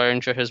 DJ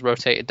Swearinger has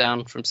rotated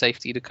down from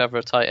safety to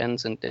cover tight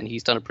ends, and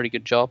he's done a pretty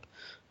good job.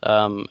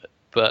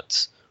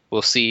 But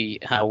we'll see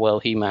how well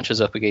he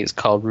matches up against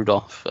Kyle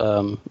Rudolph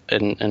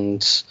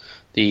and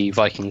the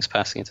Vikings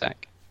passing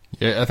attack.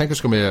 Yeah, I think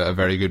it's going to be a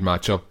very good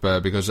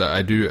matchup because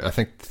I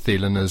think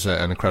Thielen is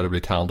an incredibly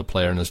talented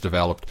player and has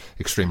developed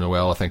extremely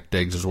well. I think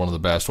Diggs is one of the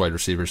best wide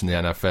receivers in the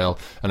NFL,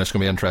 and it's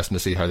going to be interesting to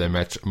see how they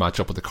match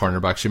up with the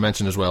cornerbacks. You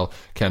mentioned as well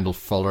Kendall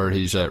Fuller.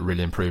 He's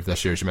really improved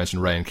this year. As you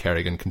mentioned, Ryan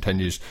Kerrigan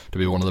continues to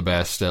be one of the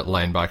best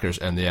linebackers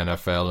in the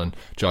NFL, and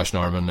Josh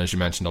Norman, as you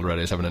mentioned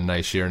already, is having a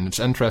nice year. And it's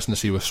interesting to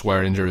see with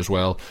Swearinger as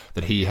well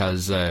that he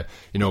has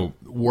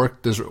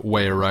worked his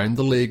way around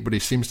the league, but he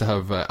seems to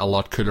have a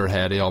lot cooler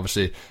head. He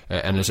obviously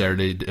in his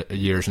early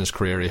years in his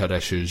career he had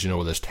issues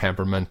with his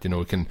temperament.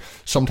 He can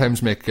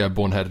sometimes make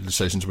boneheaded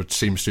decisions, which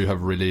seems to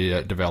have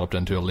really developed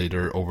into a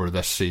leader over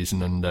this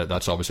season, and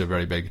that's obviously a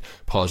very big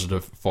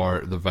positive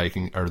for the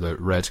the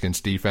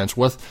Redskins defense.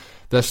 With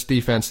this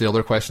defense, the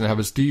other question I have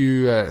is, do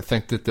you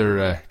think that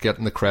they're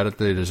getting the credit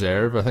they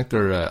deserve? I think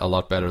they're a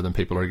lot better than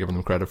people are giving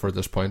them credit for at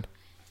this point.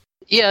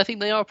 Yeah, I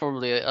think they are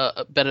probably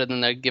better than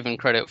they're given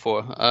credit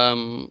for.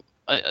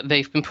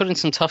 They've been put in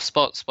some tough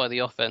spots by the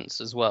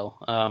offense as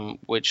well,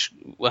 which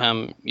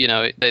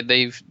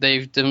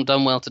they've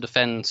done well to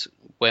defend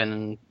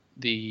when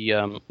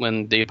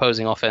the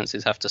opposing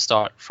offenses have to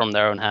start from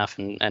their own half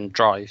and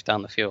drive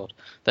down the field.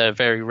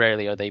 Very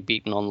rarely are they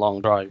beaten on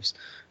long drives.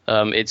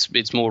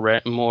 It's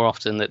more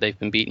often that they've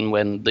been beaten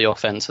when the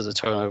offense has a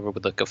turnover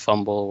with like a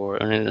fumble or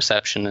an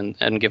interception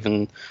and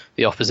given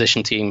the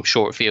opposition team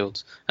short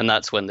fields, and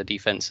that's when the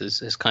defense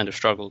has kind of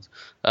struggled.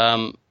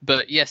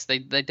 But yes, they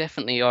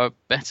definitely are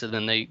better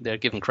than they're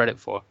given credit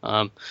for.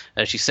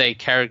 As you say,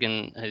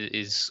 Kerrigan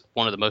is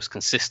one of the most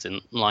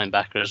consistent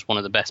linebackers, one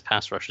of the best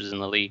pass rushers in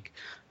the league.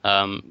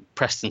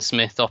 Preston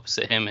Smith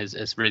opposite him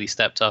has really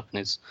stepped up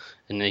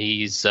and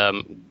he's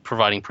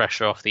providing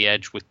pressure off the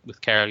edge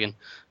with Kerrigan.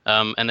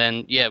 And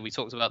then, we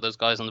talked about those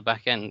guys on the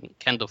back end.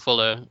 Kendall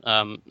Fuller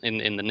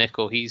in the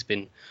nickel, he's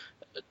been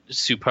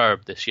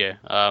superb this year.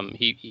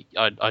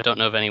 I don't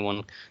know if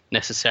anyone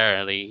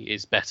necessarily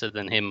is better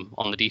than him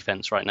on the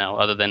defense right now,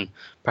 other than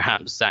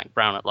perhaps Zach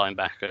Brown at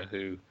linebacker,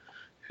 who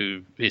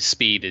his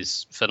speed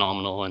is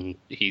phenomenal and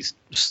he's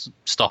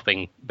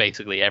stopping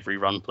basically every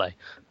run play.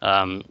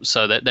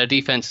 So that their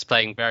defense is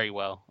playing very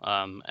well,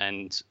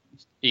 and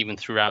even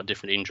throughout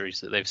different injuries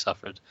that they've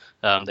suffered,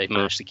 they've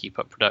managed to keep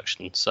up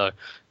production. So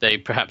they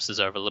perhaps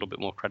deserve a little bit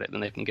more credit than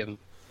they've been given.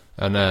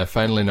 And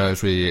finally, now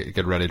as we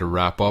get ready to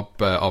wrap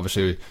up,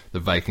 obviously the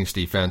Vikings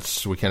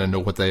defense, we kind of know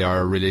what they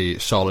are, a really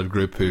solid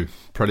group who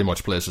pretty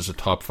much plays as a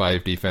top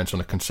 5 defense on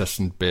a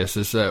consistent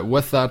basis.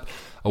 With that,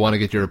 I want to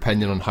get your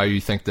opinion on how you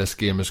think this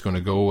game is going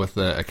to go, with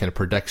a kind of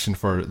prediction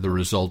for the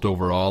result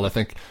overall. I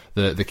think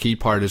the key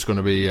part is going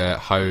to be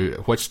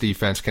which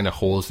defense kind of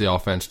holds the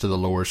offense to the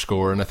lower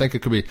score, and I think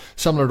it could be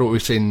similar to what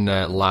we've seen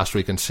last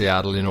week in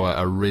Seattle,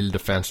 a real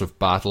defensive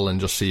battle, and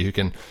just see who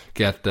can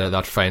get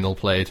that final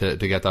play to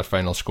get that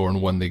final score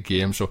and win the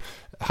game. So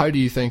how do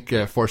you think,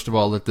 first of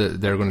all, that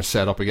they're going to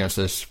set up against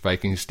this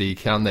Vikings D?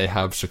 Can they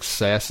have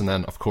success? And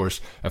then, of course,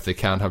 if they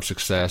can't have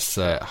success,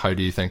 how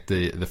do you think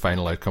the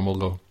final outcome will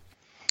go?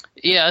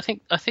 Yeah,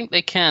 I think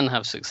they can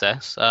have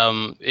success.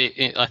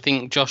 I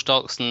think Josh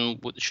Doctson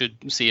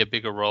should see a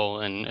bigger role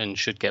and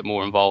should get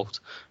more involved.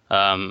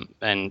 And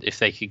if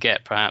they could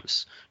get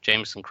perhaps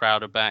Jamison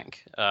Crowder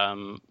back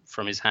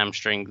from his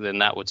hamstring, then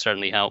that would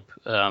certainly help.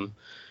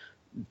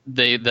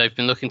 they've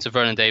been looking to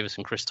Vernon Davis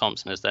and Chris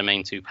Thompson as their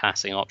main two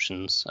passing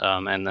options,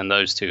 and then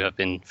those two have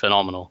been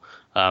phenomenal.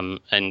 And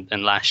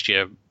last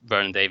year,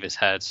 Vernon Davis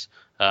had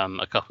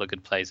a couple of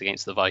good plays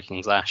against the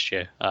Vikings last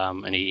year,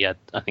 and he had,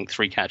 I think,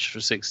 3 catches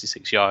for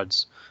 66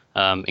 yards,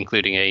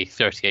 including a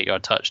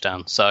 38-yard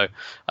touchdown. So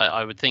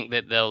I would think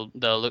that they'll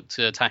look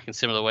to attack in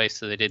similar ways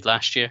to they did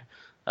last year,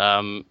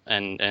 and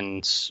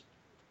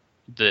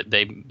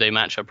they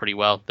match up pretty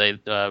well.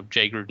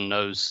 Jay Gruden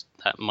knows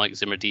that Mike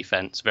Zimmer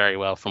defense very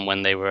well from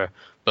when they were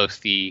both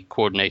the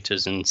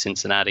coordinators in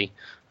Cincinnati.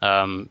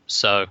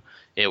 So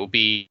it will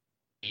be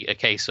a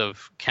case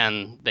of,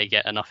 can they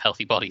get enough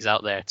healthy bodies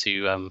out there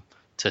to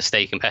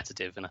stay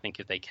competitive? And I think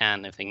if they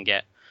can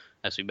get,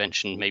 as we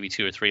mentioned, maybe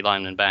 2 or 3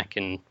 linemen back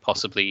and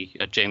possibly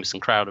a Jamison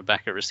Crowder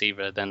back at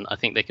receiver, then I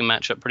think they can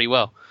match up pretty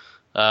well.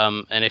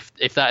 And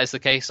if that is the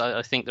case,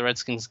 I think the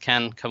Redskins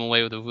can come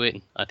away with a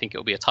win. I think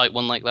it'll be a tight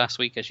one like last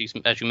week, as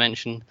you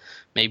mentioned,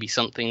 maybe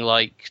something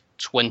like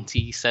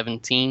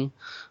 2017.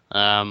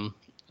 And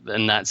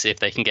that's if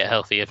they can get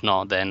healthy. If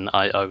not, then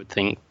I would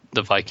think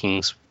the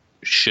Vikings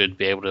should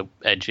be able to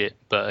edge it.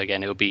 But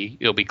again, it'll be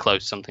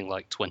close, something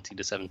like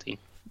 20-17.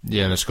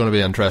 Yeah, and it's going to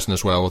be interesting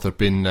as well with it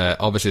being,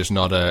 obviously it's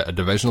not a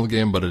divisional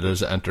game, but it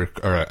is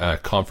a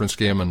conference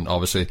game, and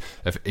obviously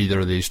if either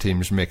of these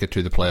teams make it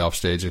to the playoff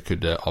stage, it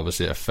could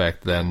obviously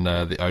affect then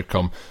the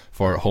outcome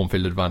for home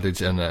field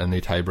advantage in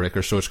the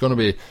tiebreaker. So it's going to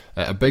be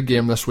a big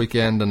game this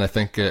weekend, and I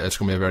think it's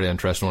going to be a very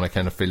interesting one. I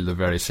kind of feel the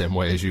very same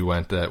way as you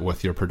went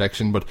with your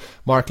prediction. But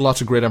Mark,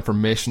 lots of great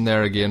information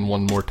there. Again,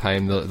 one more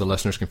time, the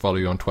listeners can follow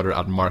you on Twitter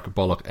at Mark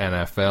Bullock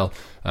NFL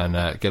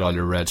and get all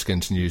your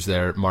Redskins news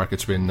there. Mark,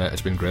 it's been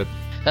great.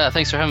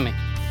 Thanks for having me.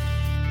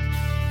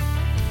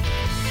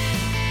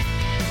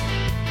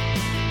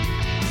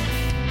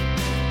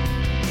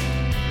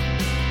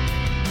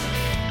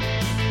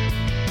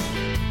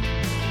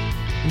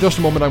 In just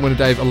a moment, I'm going to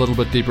dive a little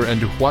bit deeper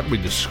into what we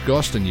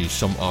discussed and use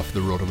some of the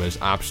RotoViz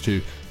apps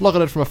to look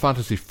at it from a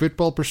fantasy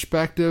football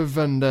perspective.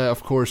 And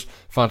of course,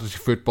 fantasy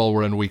football,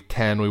 we're in week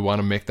 10. We want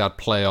to make that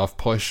playoff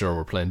push, or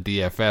we're playing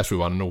DFS. We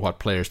want to know what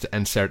players to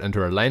insert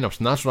into our lineups,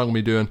 and that's what I'm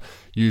going to be doing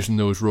using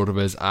those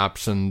RotoViz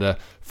apps. And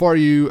for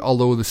you,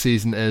 although the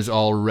season is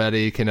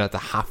already kind of at the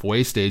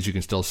halfway stage, you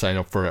can still sign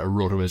up for a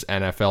RotoViz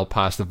NFL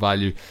Pass. The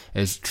value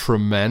is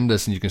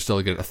tremendous, and you can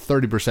still get a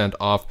 30%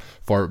 off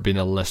for being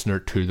a listener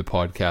to the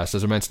podcast.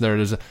 As I mentioned there,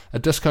 it is a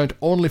discount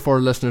only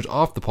for listeners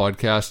of the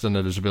podcast, and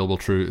it is available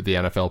through the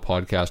NFL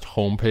Podcast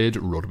homepage,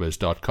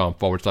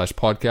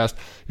 rotoviz.com/podcast.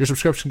 Your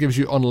subscription gives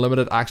you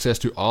unlimited access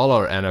to all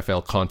our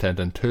NFL content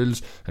and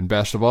tools, and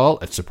best of all,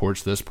 it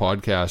supports this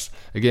podcast.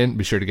 Again,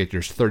 be sure to get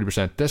your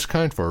 30%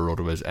 discount for a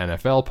RotoViz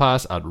NFL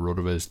Pass at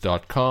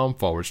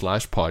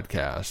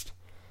rotoviz.com/podcast.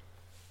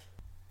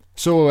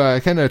 So I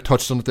kind of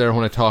touched on it there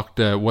when I talked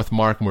with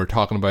Mark, and we were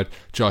talking about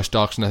Josh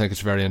Doctson. I think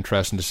it's very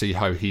interesting to see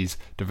how he's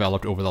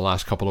developed over the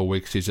last couple of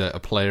weeks. He's a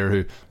player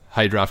who,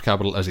 high draft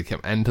capital as he came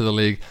into the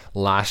league.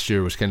 Last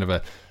year was kind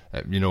of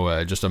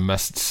just a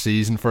missed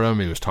season for him.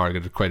 He was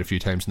targeted quite a few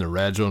times in the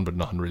red zone, but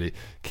nothing really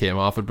came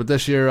off it. But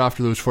this year,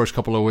 after those first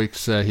couple of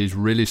weeks, he's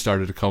really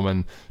started to come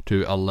in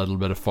to a little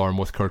bit of form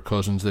with Kirk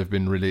Cousins. They've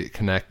been really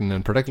connecting,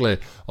 and particularly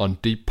on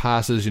deep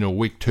passes.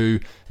 Week 2,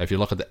 if you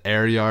look at the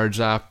Air Yards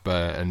app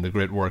and the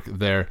great work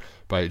there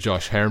by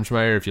Josh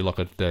Hermsmeyer, if you look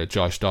at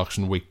Josh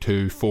Doctson, week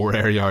 2, 4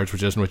 air yards,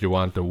 which isn't what you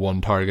want, the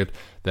 1 target.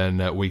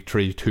 Then week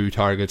 3, 2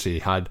 targets. He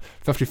had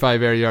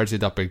 55 air yards. He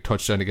had that big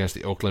touchdown against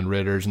the Oakland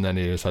Raiders, and then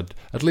he has had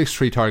at least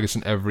 3 targets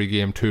in every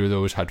game. 2 of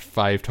those had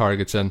 5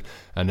 targets in,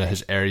 and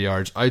his air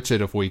yards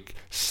outside of week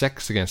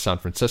 6 against San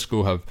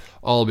Francisco have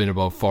all been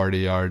above 40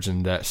 yards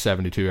and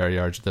 72 air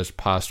yards this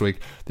past week.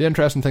 The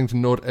interesting thing to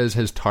note is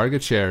his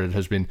target share. It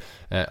has been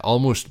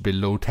almost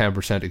below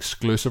 10%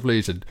 exclusively.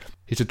 He's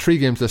had 3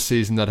 games this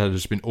season that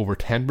has been over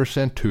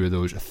 10%, 2 of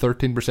those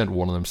 13%,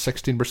 one of them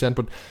 16%.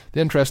 But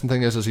the interesting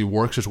thing is, as he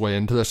works his way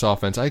into this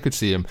offense, I could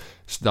see him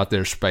that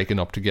they're spiking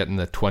up to getting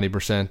the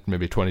 20%,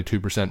 maybe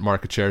 22%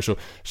 market share. So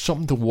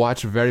something to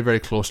watch very,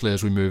 very closely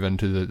as we move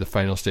into the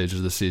final stages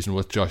of the season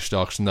with Josh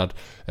Doctson. That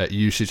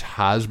usage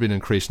has been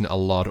increasing a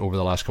lot over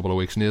the last couple of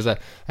weeks, and he has a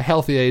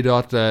healthy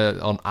A-dot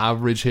on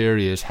average here.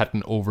 He is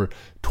hitting over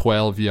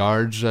 12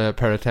 yards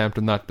per attempt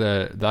in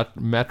that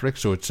metric,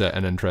 so it's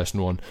an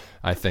interesting one.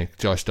 I think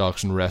Josh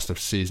Doctson rest of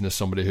season is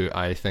somebody who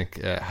I think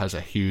has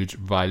a huge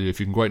value. If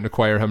you can go out and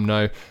acquire him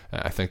now,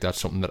 I think that's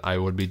something that I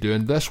would be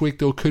doing. This week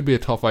though could be a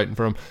tough outing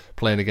for him,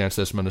 playing against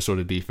this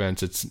Minnesota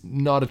defense. It's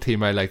not a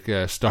team I like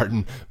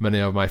starting many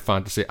of my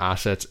fantasy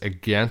assets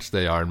against.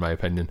 They are, in my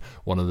opinion,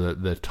 one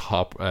of the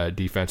top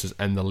defenses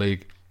in the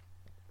league.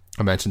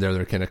 I mentioned there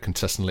they're kind of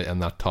consistently in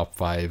that top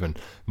 5, and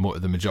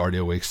the majority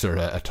of weeks they're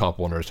a top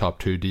 1 or a top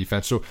 2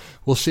 defense. So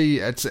we'll see.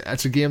 It's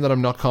a game that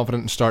I'm not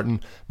confident in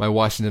starting my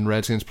Washington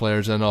Redskins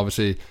players in.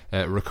 Obviously,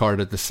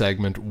 recorded the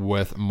segment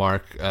with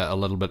Mark a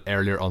little bit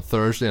earlier on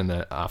Thursday,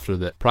 and after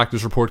the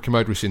practice report came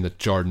out, we've seen that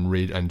Jordan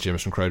Reed and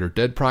Jamison Crowder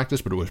did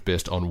practice, but it was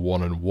based on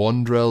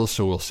 1-on-1 drills.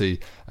 So we'll see.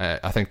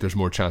 I think there's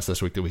more chance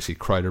this week that we see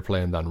Crowder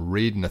playing than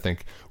Reed, and I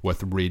think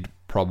with Reed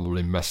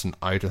probably missing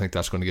out. I think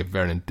that's going to give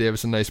Vernon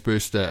Davis a nice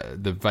boost.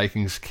 The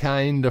Vikings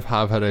kind of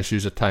have had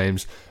issues at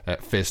times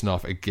facing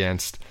off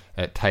against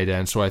tight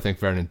end, so I think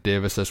Vernon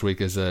Davis this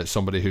week is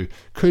somebody who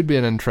could be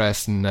an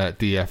interesting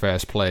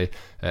DFS play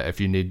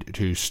if you need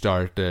to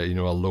start a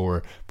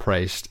lower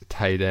priced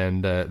tight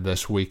end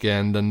this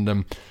weekend.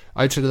 And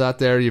outside of that,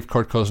 there you've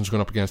Kirk Cousins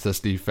going up against this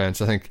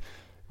defense. I think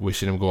we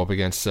seen him go up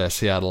against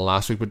Seattle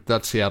last week, but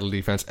that Seattle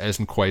defense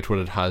isn't quite what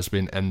it has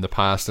been in the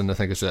past, and I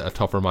think it's a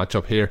tougher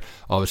matchup here.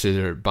 Obviously,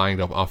 they're banged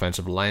up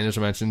offensive line, as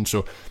I mentioned.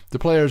 So the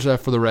players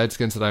for the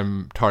Redskins that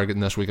I'm targeting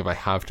this week, if I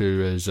have to,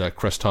 is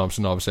Chris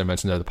Thompson. Obviously, I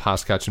mentioned there the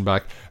pass catching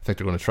back. I think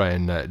they're going to try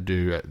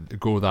and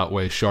go that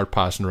way, short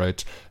passing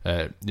routes.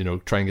 Try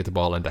and get the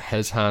ball into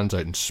his hands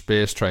out in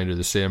space. Try and do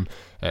the same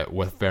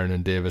with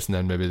Vernon Davis, and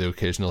then maybe the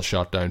occasional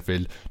shot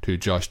downfield to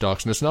Josh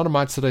Doctson. It's not a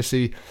match that I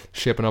see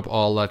shaping up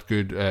all that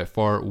good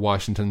for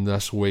Washington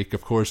this week.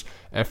 Of course,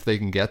 if they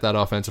can get that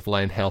offensive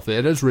line healthy,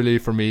 it is really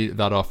for me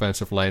that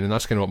offensive line, and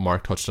that's kind of what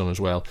Mark touched on as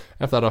well.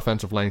 If that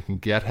offensive line can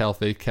get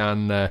healthy,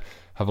 can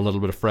have a little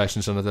bit of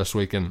freshness in it this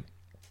week and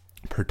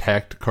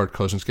protect Kirk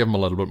Cousins, give him a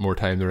little bit more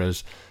time, there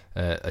is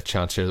a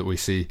chance here that we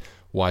see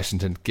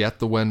Washington get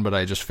the win. But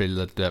I just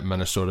feel that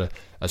Minnesota,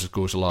 as it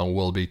goes along,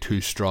 will be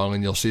too strong,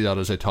 and you'll see that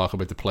as I talk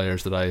about the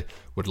players that I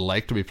would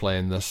like to be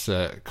playing this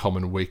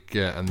coming week,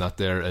 and that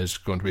there is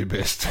going to be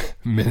based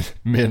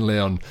mainly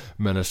on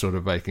Minnesota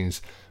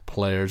Vikings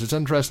players. It's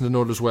interesting to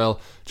note as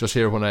well, just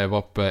here when I have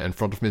up in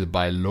front of me the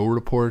buy low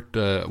report,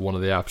 one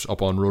of the apps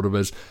up on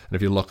RotoViz, and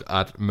if you look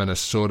at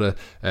Minnesota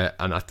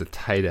and at the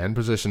tight end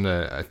position,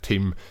 a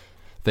team,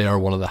 they are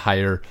one of the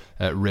higher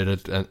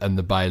rated in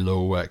the buy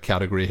low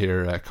category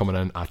here, coming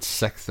in at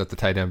 6th at the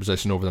tight end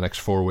position over the next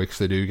 4 weeks.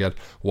 They do get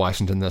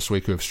Washington this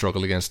week, who have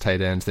struggled against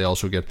tight ends. They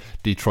also get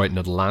Detroit and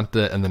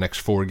Atlanta in the next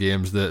 4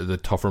 games. The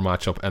tougher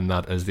matchup in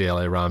that is the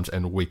LA Rams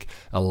in week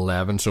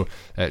 11. So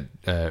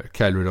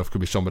Kyle Rudolph could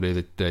be somebody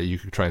that you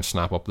could try and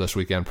snap up this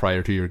weekend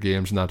prior to your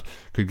games, and that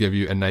could give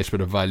you a nice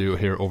bit of value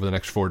here over the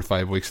next 4 to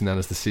 5 weeks. And then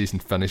as the season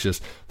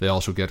finishes, they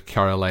also get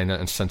Carolina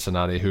and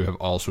Cincinnati, who have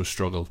also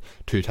struggled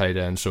to tight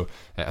end. So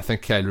I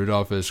think Kyle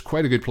Rudolph is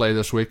quite a good play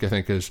this week. I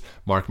think, as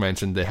Mark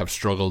mentioned, they have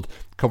struggled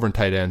covering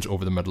tight ends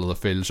over the middle of the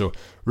field. So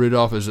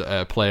Rudolph is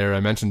a player. I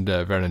mentioned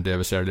Vernon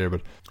Davis earlier,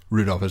 but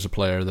Rudolph is a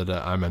player that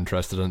I'm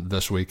interested in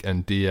this week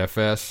in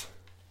DFS.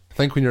 I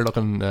think when you're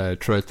looking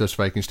throughout this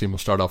Vikings team, we'll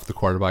start off with the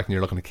quarterback, and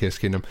you're looking at Case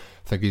Keenum.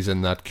 I think he's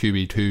in that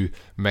QB2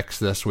 mix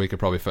this week. I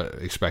probably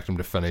expect him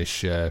to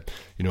finish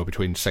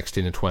between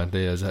 16 and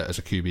 20 as a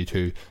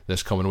QB2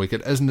 this coming week.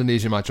 It isn't an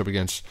easy matchup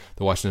against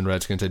the Washington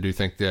Redskins. I do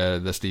think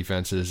this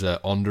defense is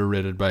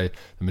underrated by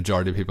the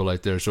majority of people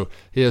out there. So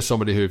he is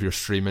somebody who, if you're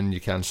streaming, you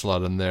can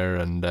slot in there,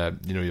 and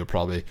you'll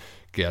probably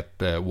get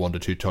 1 to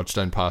 2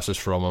 touchdown passes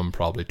from him,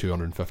 probably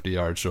 250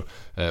 yards. So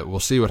we'll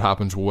see what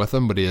happens with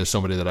him, but he is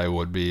somebody that I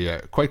would be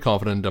quite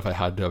confident if I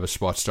had to have a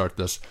spot start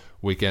this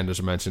weekend.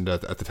 As I mentioned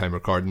at the time of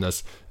recording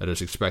this, it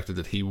is expected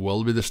that he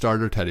will be the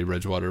starter. Teddy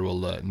Bridgewater will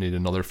need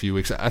another few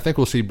weeks. I think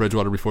we'll see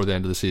Bridgewater before the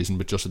end of the season,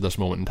 but just at this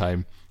moment in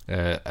time,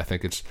 I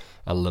think it's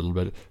a little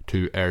bit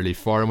too early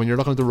for him. When you're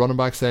looking at the running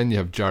backs, then you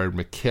have Jared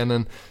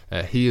McKinnon.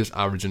 He is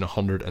averaging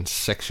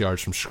 106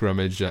 yards from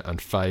scrimmage and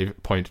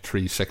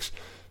 5.36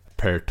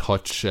 per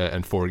touch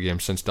in 4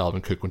 games since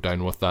Dalvin Cook went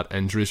down with that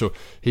injury. So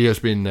he has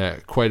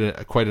been quite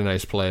a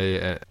nice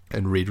play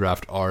in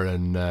redraft or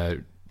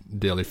in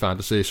daily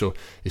fantasy. So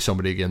he's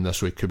somebody again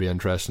this week could be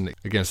interesting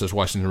against this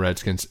Washington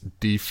Redskins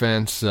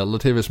defense.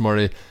 Latavius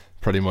Murray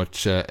pretty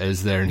much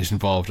is there, and he's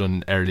involved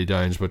on early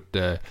downs, but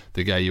the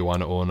guy you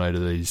want to own out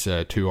of these 2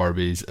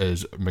 RBs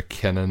is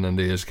McKinnon, and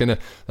he is kind of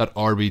that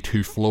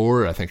RB2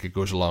 floor. I think it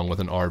goes along with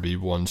an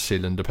RB1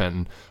 ceiling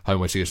depending how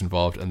much he gets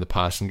involved in the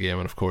passing game,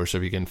 and of course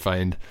if he can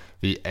find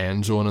the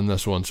end zone in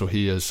this one. So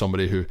he is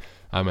somebody who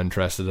I'm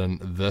interested in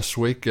this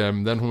week.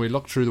 Then when we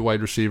look through the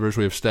wide receivers,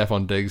 we have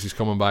Stephon Diggs. He's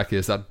coming back. He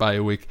has that bye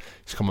week.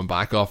 He's coming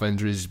back off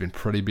injuries. He's been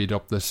pretty beat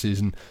up this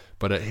season,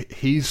 but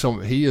he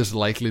is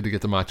likely to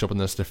get the matchup in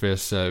this to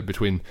face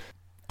between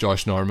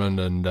Josh Norman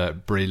and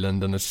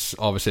Breland, and it's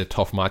obviously a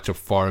tough matchup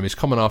for him. He's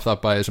coming off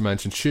that bye, as I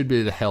mentioned, should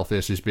be the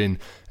healthiest he's been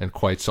in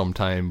quite some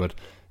time, but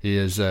he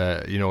is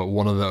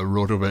one of the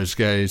RotoViz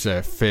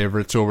guys'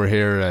 favourites over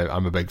here.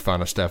 I'm a big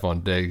fan of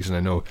Stephon Diggs, and I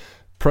know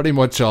pretty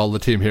much all the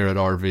team here at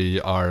RV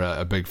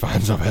are big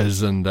fans of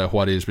his and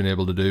what he's been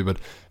able to do, but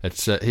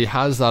it's he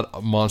has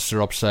that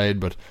monster upside,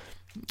 but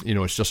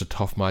it's just a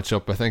tough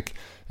matchup. I think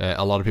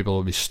a lot of people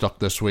will be stuck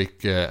this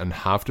week and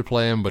have to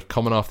play him, but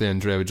coming off the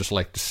injury, I would just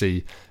like to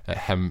see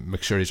him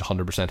make sure he's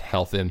 100%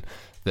 healthy, and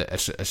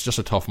it's just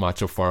a tough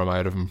matchup for him. I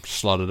would have him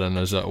slotted in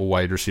as a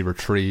wide receiver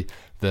 3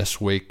 this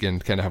week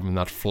and kind of having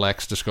that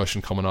flex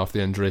discussion coming off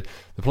the injury.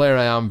 The player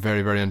I am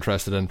very, very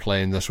interested in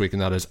playing this week,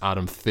 and that is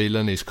Adam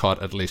Thielen. He's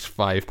caught at least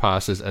 5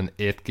 passes in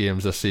 8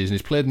 games this season.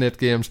 He's played in 8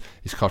 games.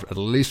 He's caught at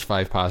least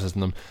 5 passes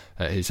in them.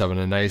 He's having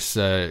a nice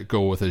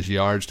go with his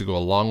yards to go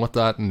along with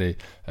that, and he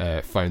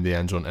found the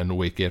end zone in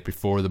week 8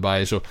 before the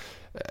bye. So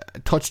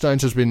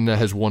touchdowns has been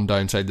his one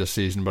downside this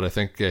season, but I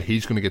think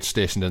he's going to get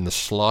stationed in the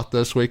slot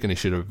this week, and he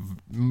should have,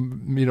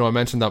 I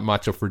mentioned that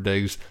matchup for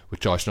Diggs with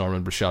Josh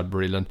Norman, Rashad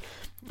Breeland.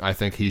 I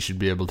think he should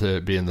be able to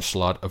be in the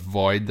slot,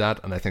 avoid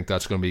that, and I think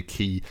that's going to be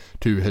key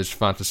to his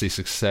fantasy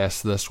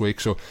success this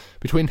week. So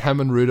between him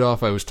and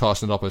Rudolph, I was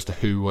tossing it up as to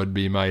who would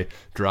be my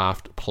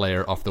draft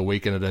player of the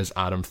week, and it is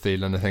Adam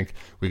Thielen. I think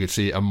we could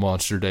see a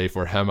monster day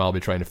for him. I'll be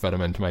trying to fit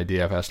him into my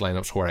DFS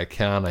lineups where I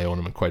can. I own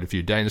him in quite a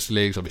few dynasty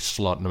leagues. I'll be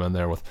slotting him in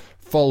there with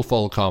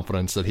full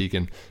confidence that he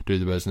can do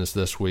the business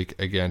this week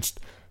against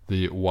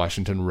the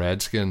Washington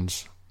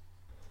Redskins.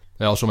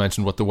 I also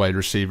mentioned with the wide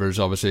receivers,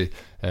 obviously,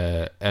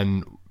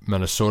 in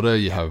Minnesota,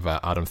 you have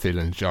Adam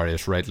Thielen,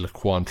 Jarius Wright,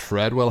 Laquan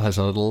Treadwell has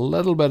a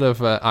little bit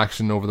of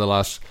action over the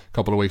last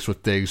couple of weeks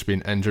with Diggs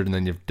being injured, and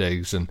then you have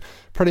Diggs, and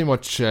pretty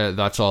much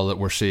that's all that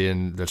we're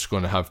seeing that's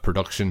going to have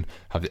production,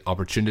 have the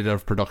opportunity to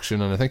have production,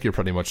 and I think you're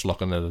pretty much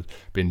looking at it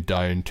being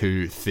down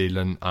to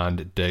Thielen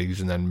and Diggs,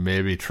 and then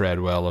maybe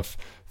Treadwell if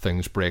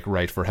things break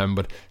right for him.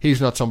 But he's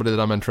not somebody that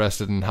I'm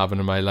interested in having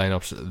in my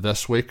lineups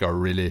this week, or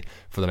really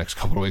for the next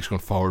couple of weeks going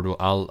forward.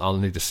 I'll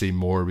need to see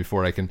more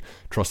before I can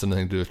trust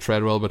anything to do with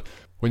Treadwell. But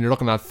when you're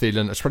looking at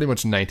Thielen, it's pretty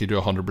much 90 to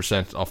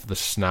 100% of the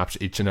snaps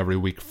each and every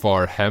week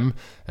for him,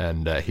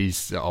 and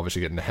he's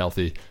obviously getting a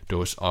healthy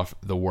dose of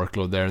the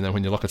workload there. And then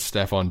when you look at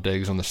Stephon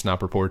Diggs on the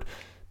snap report,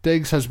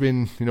 Diggs has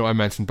been, I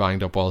mentioned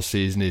banged up all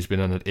season. He's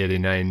been in at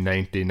 89,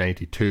 90,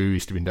 92.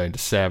 He's been down to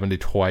 70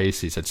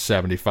 twice. He's had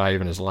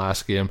 75 in his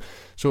last game.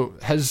 So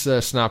his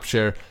snap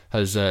share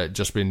has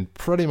just been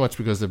pretty much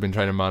because they've been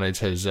trying to manage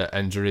his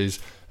injuries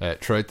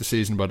throughout the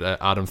season. But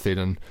Adam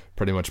Thielen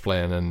pretty much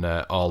playing in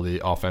all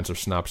the offensive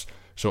snaps.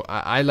 So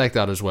I like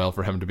that as well,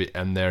 for him to be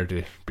in there,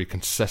 to be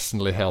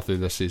consistently healthy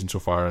this season so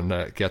far,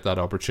 and get that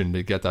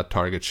opportunity, get that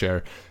target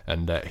share.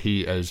 And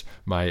he is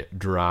my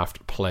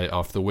draft play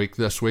of the week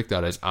this week.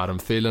 That is Adam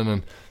Thielen.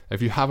 And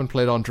if you haven't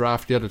played on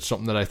draft yet, it's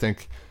something that I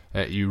think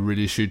you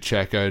really should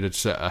check out.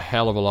 It's a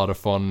hell of a lot of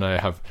fun. I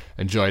have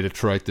enjoyed it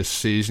throughout this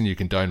season. You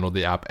can download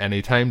the app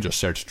anytime. Just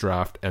search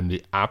draft in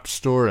the App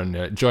Store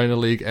and join a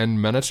league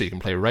in minutes. So you can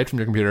play right from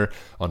your computer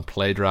on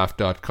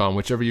playdraft.com,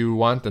 whichever you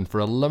want. And for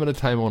a limited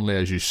time only,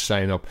 as you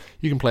sign up,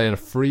 you can play in a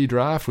free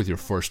draft with your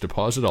first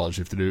deposit. All you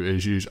have to do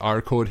is use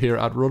our code here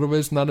at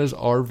RotoViz, and that is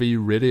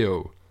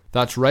RVRadio.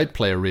 That's right,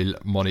 play a real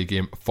money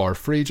game for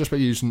free just by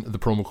using the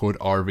promo code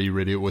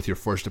RVRadio with your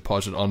first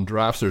deposit on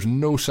drafts. There's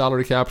no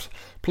salary caps.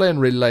 Play in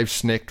real life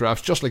snake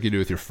drafts just like you do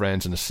with your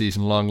friends in a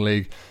season-long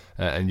league.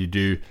 And you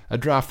do a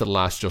draft that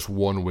lasts just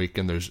 1 week,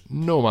 and there's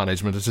no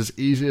management. It's as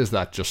easy as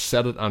that. Just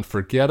set it and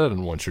forget it,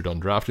 and once you're done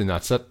drafting,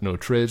 that's it. No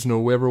trades, no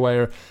waiver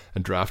wire,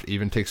 and draft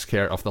even takes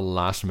care of the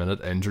last-minute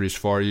injuries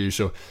for you.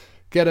 So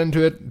get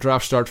into it.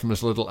 Draft start from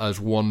as little as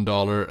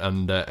 $1,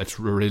 and it's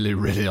really,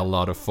 really a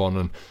lot of fun.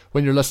 And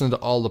when you're listening to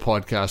all the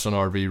podcasts on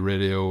RV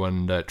Radio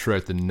and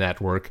throughout the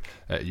network,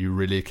 you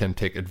really can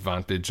take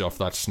advantage of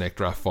that snake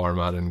draft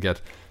format and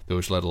get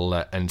those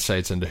little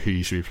insights into who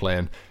you should be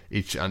playing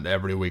each and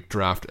every week.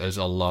 Draft is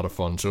a lot of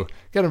fun. So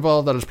get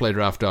involved. That is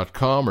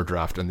playdraft.com or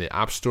draft in the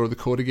App Store. The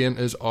code again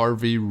is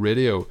RV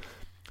Radio.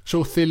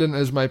 So Thielen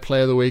is my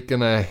play of the week,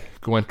 and I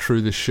went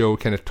through the show,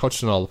 kind of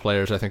touched on all the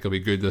players I think will be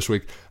good this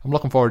week. I'm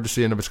looking forward to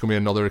seeing if it's going to be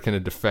another kind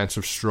of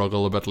defensive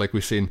struggle, a bit like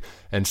we've seen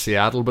in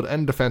Seattle. But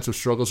in defensive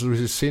struggles, as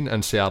we've seen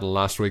in Seattle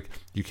last week,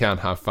 you can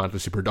have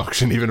fantasy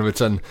production even if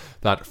it's in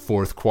that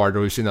fourth quarter.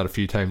 We've seen that a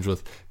few times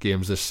with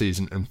games this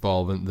season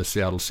involving the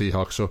Seattle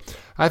Seahawks. So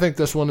I think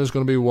this one is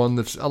going to be one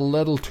that's a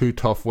little too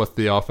tough with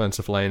the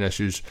offensive line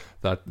issues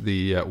that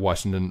the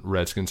Washington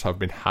Redskins have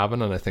been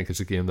having, and I think it's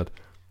a game that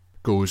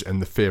goes in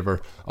the favour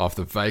of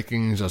the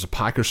Vikings. As a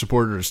Packers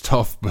supporter, it's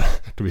tough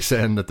to be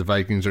saying that the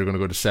Vikings are going to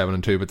go to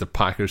 7-2, but the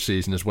Packers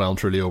season is well and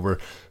truly over.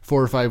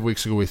 4 or 5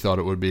 weeks ago we thought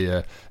it would be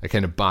a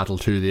kind of battle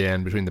to the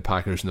end between the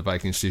Packers and the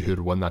Vikings, see who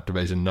would win that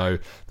division. Now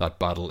that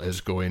battle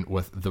is going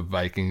with the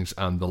Vikings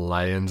and the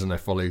Lions, and I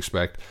fully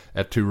expect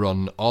it to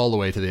run all the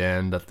way to the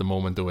end. At the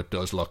moment though, it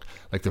does look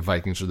like the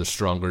Vikings are the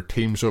stronger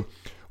team, so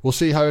we'll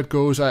see how it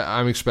goes.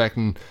 I'm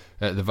expecting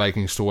the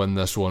Vikings to win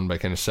this one by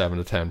kind of 7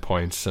 to 10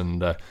 points,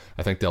 and I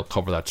think they'll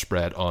cover that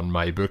spread on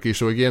MyBookie.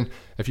 So again,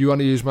 if you want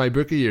to use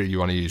MyBookie or you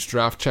want to use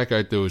draft, check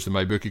out those. The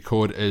MyBookie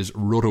code is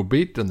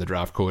RotoBeat and the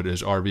draft code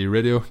is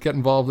RVRadio. Get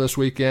involved this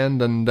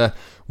weekend, and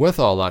with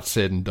all that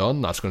said and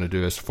done, that's going to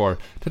do us for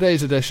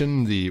today's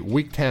edition, the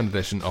Week 10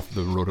 edition of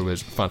the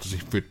RotoViz Fantasy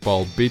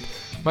Football Beat.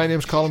 My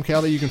name's Colin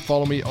Kelly. You can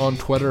follow me on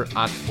Twitter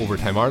at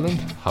Overtime Ireland.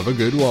 Have a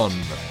good one.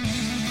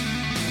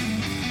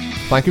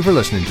 Thank you for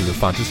listening to the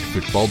Fantasy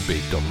Football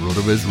Beat on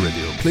RotoViz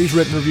Radio. Please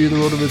rate and review the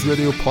RotoViz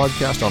Radio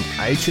podcast on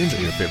iTunes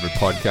or your favourite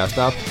podcast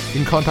app. You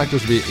can contact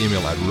us via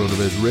email at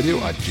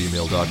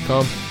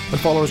rotovizradio@gmail.com and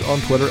follow us on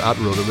Twitter at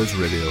RotoViz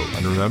Radio.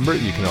 And remember,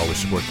 you can always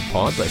support the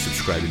pod by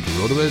subscribing to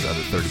RotoViz at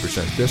a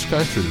 30%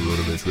 discount through the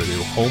RotoViz Radio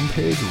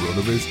homepage,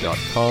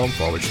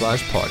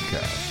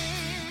 rotoviz.com/podcast.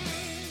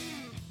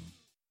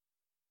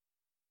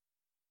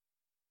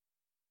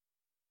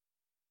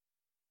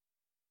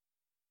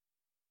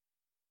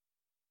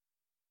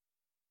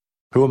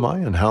 Who am I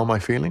and how am I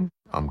feeling?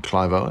 I'm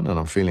Clive Owen and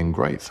I'm feeling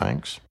great,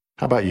 thanks.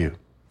 How about you?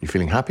 You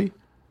feeling happy?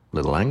 A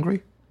little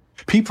angry?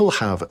 People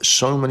have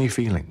so many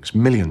feelings,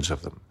 millions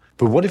of them.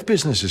 But what if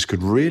businesses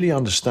could really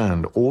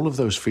understand all of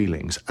those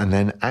feelings and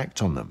then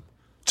act on them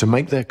to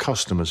make their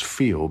customers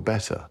feel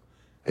better?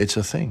 It's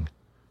a thing.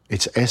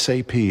 It's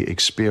SAP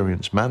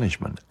Experience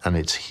Management, and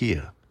it's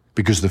here.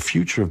 Because the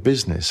future of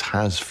business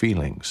has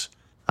feelings.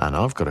 And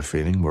I've got a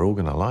feeling we're all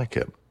going to like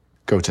it.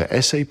 Go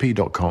to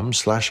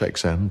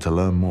sap.com/xm to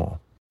learn more.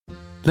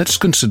 Let's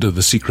consider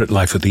the secret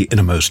life of the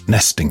innermost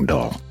nesting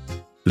doll.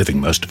 Living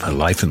most of her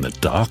life in the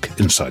dark,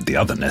 inside the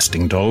other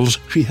nesting dolls,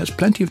 she has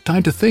plenty of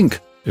time to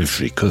think, if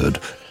she could.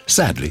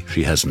 Sadly,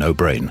 she has no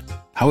brain.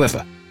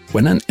 However,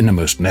 when an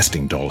innermost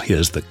nesting doll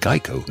hears that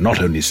Geico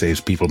not only saves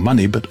people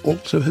money, but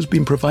also has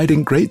been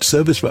providing great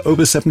service for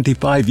over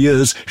 75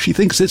 years, she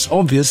thinks it's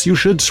obvious you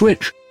should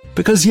switch.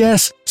 Because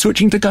yes,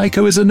 switching to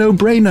Geico is a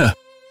no-brainer.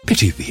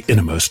 Pity the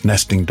innermost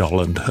nesting doll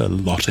and her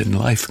lot in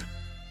life.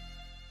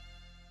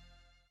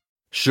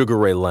 Sugar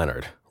Ray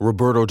Leonard,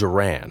 Roberto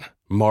Duran,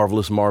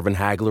 Marvelous Marvin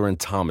Hagler, and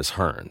Thomas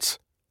Hearns.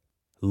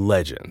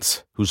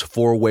 Legends, whose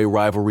four-way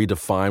rivalry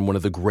defined one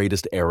of the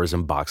greatest eras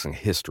in boxing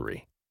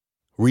history.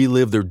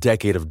 Relive their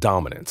decade of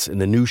dominance in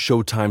the new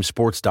Showtime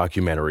sports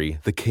documentary,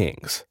 The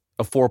Kings,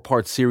 a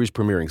 4-part series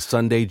premiering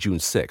Sunday, June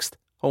 6th,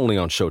 only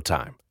on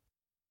Showtime.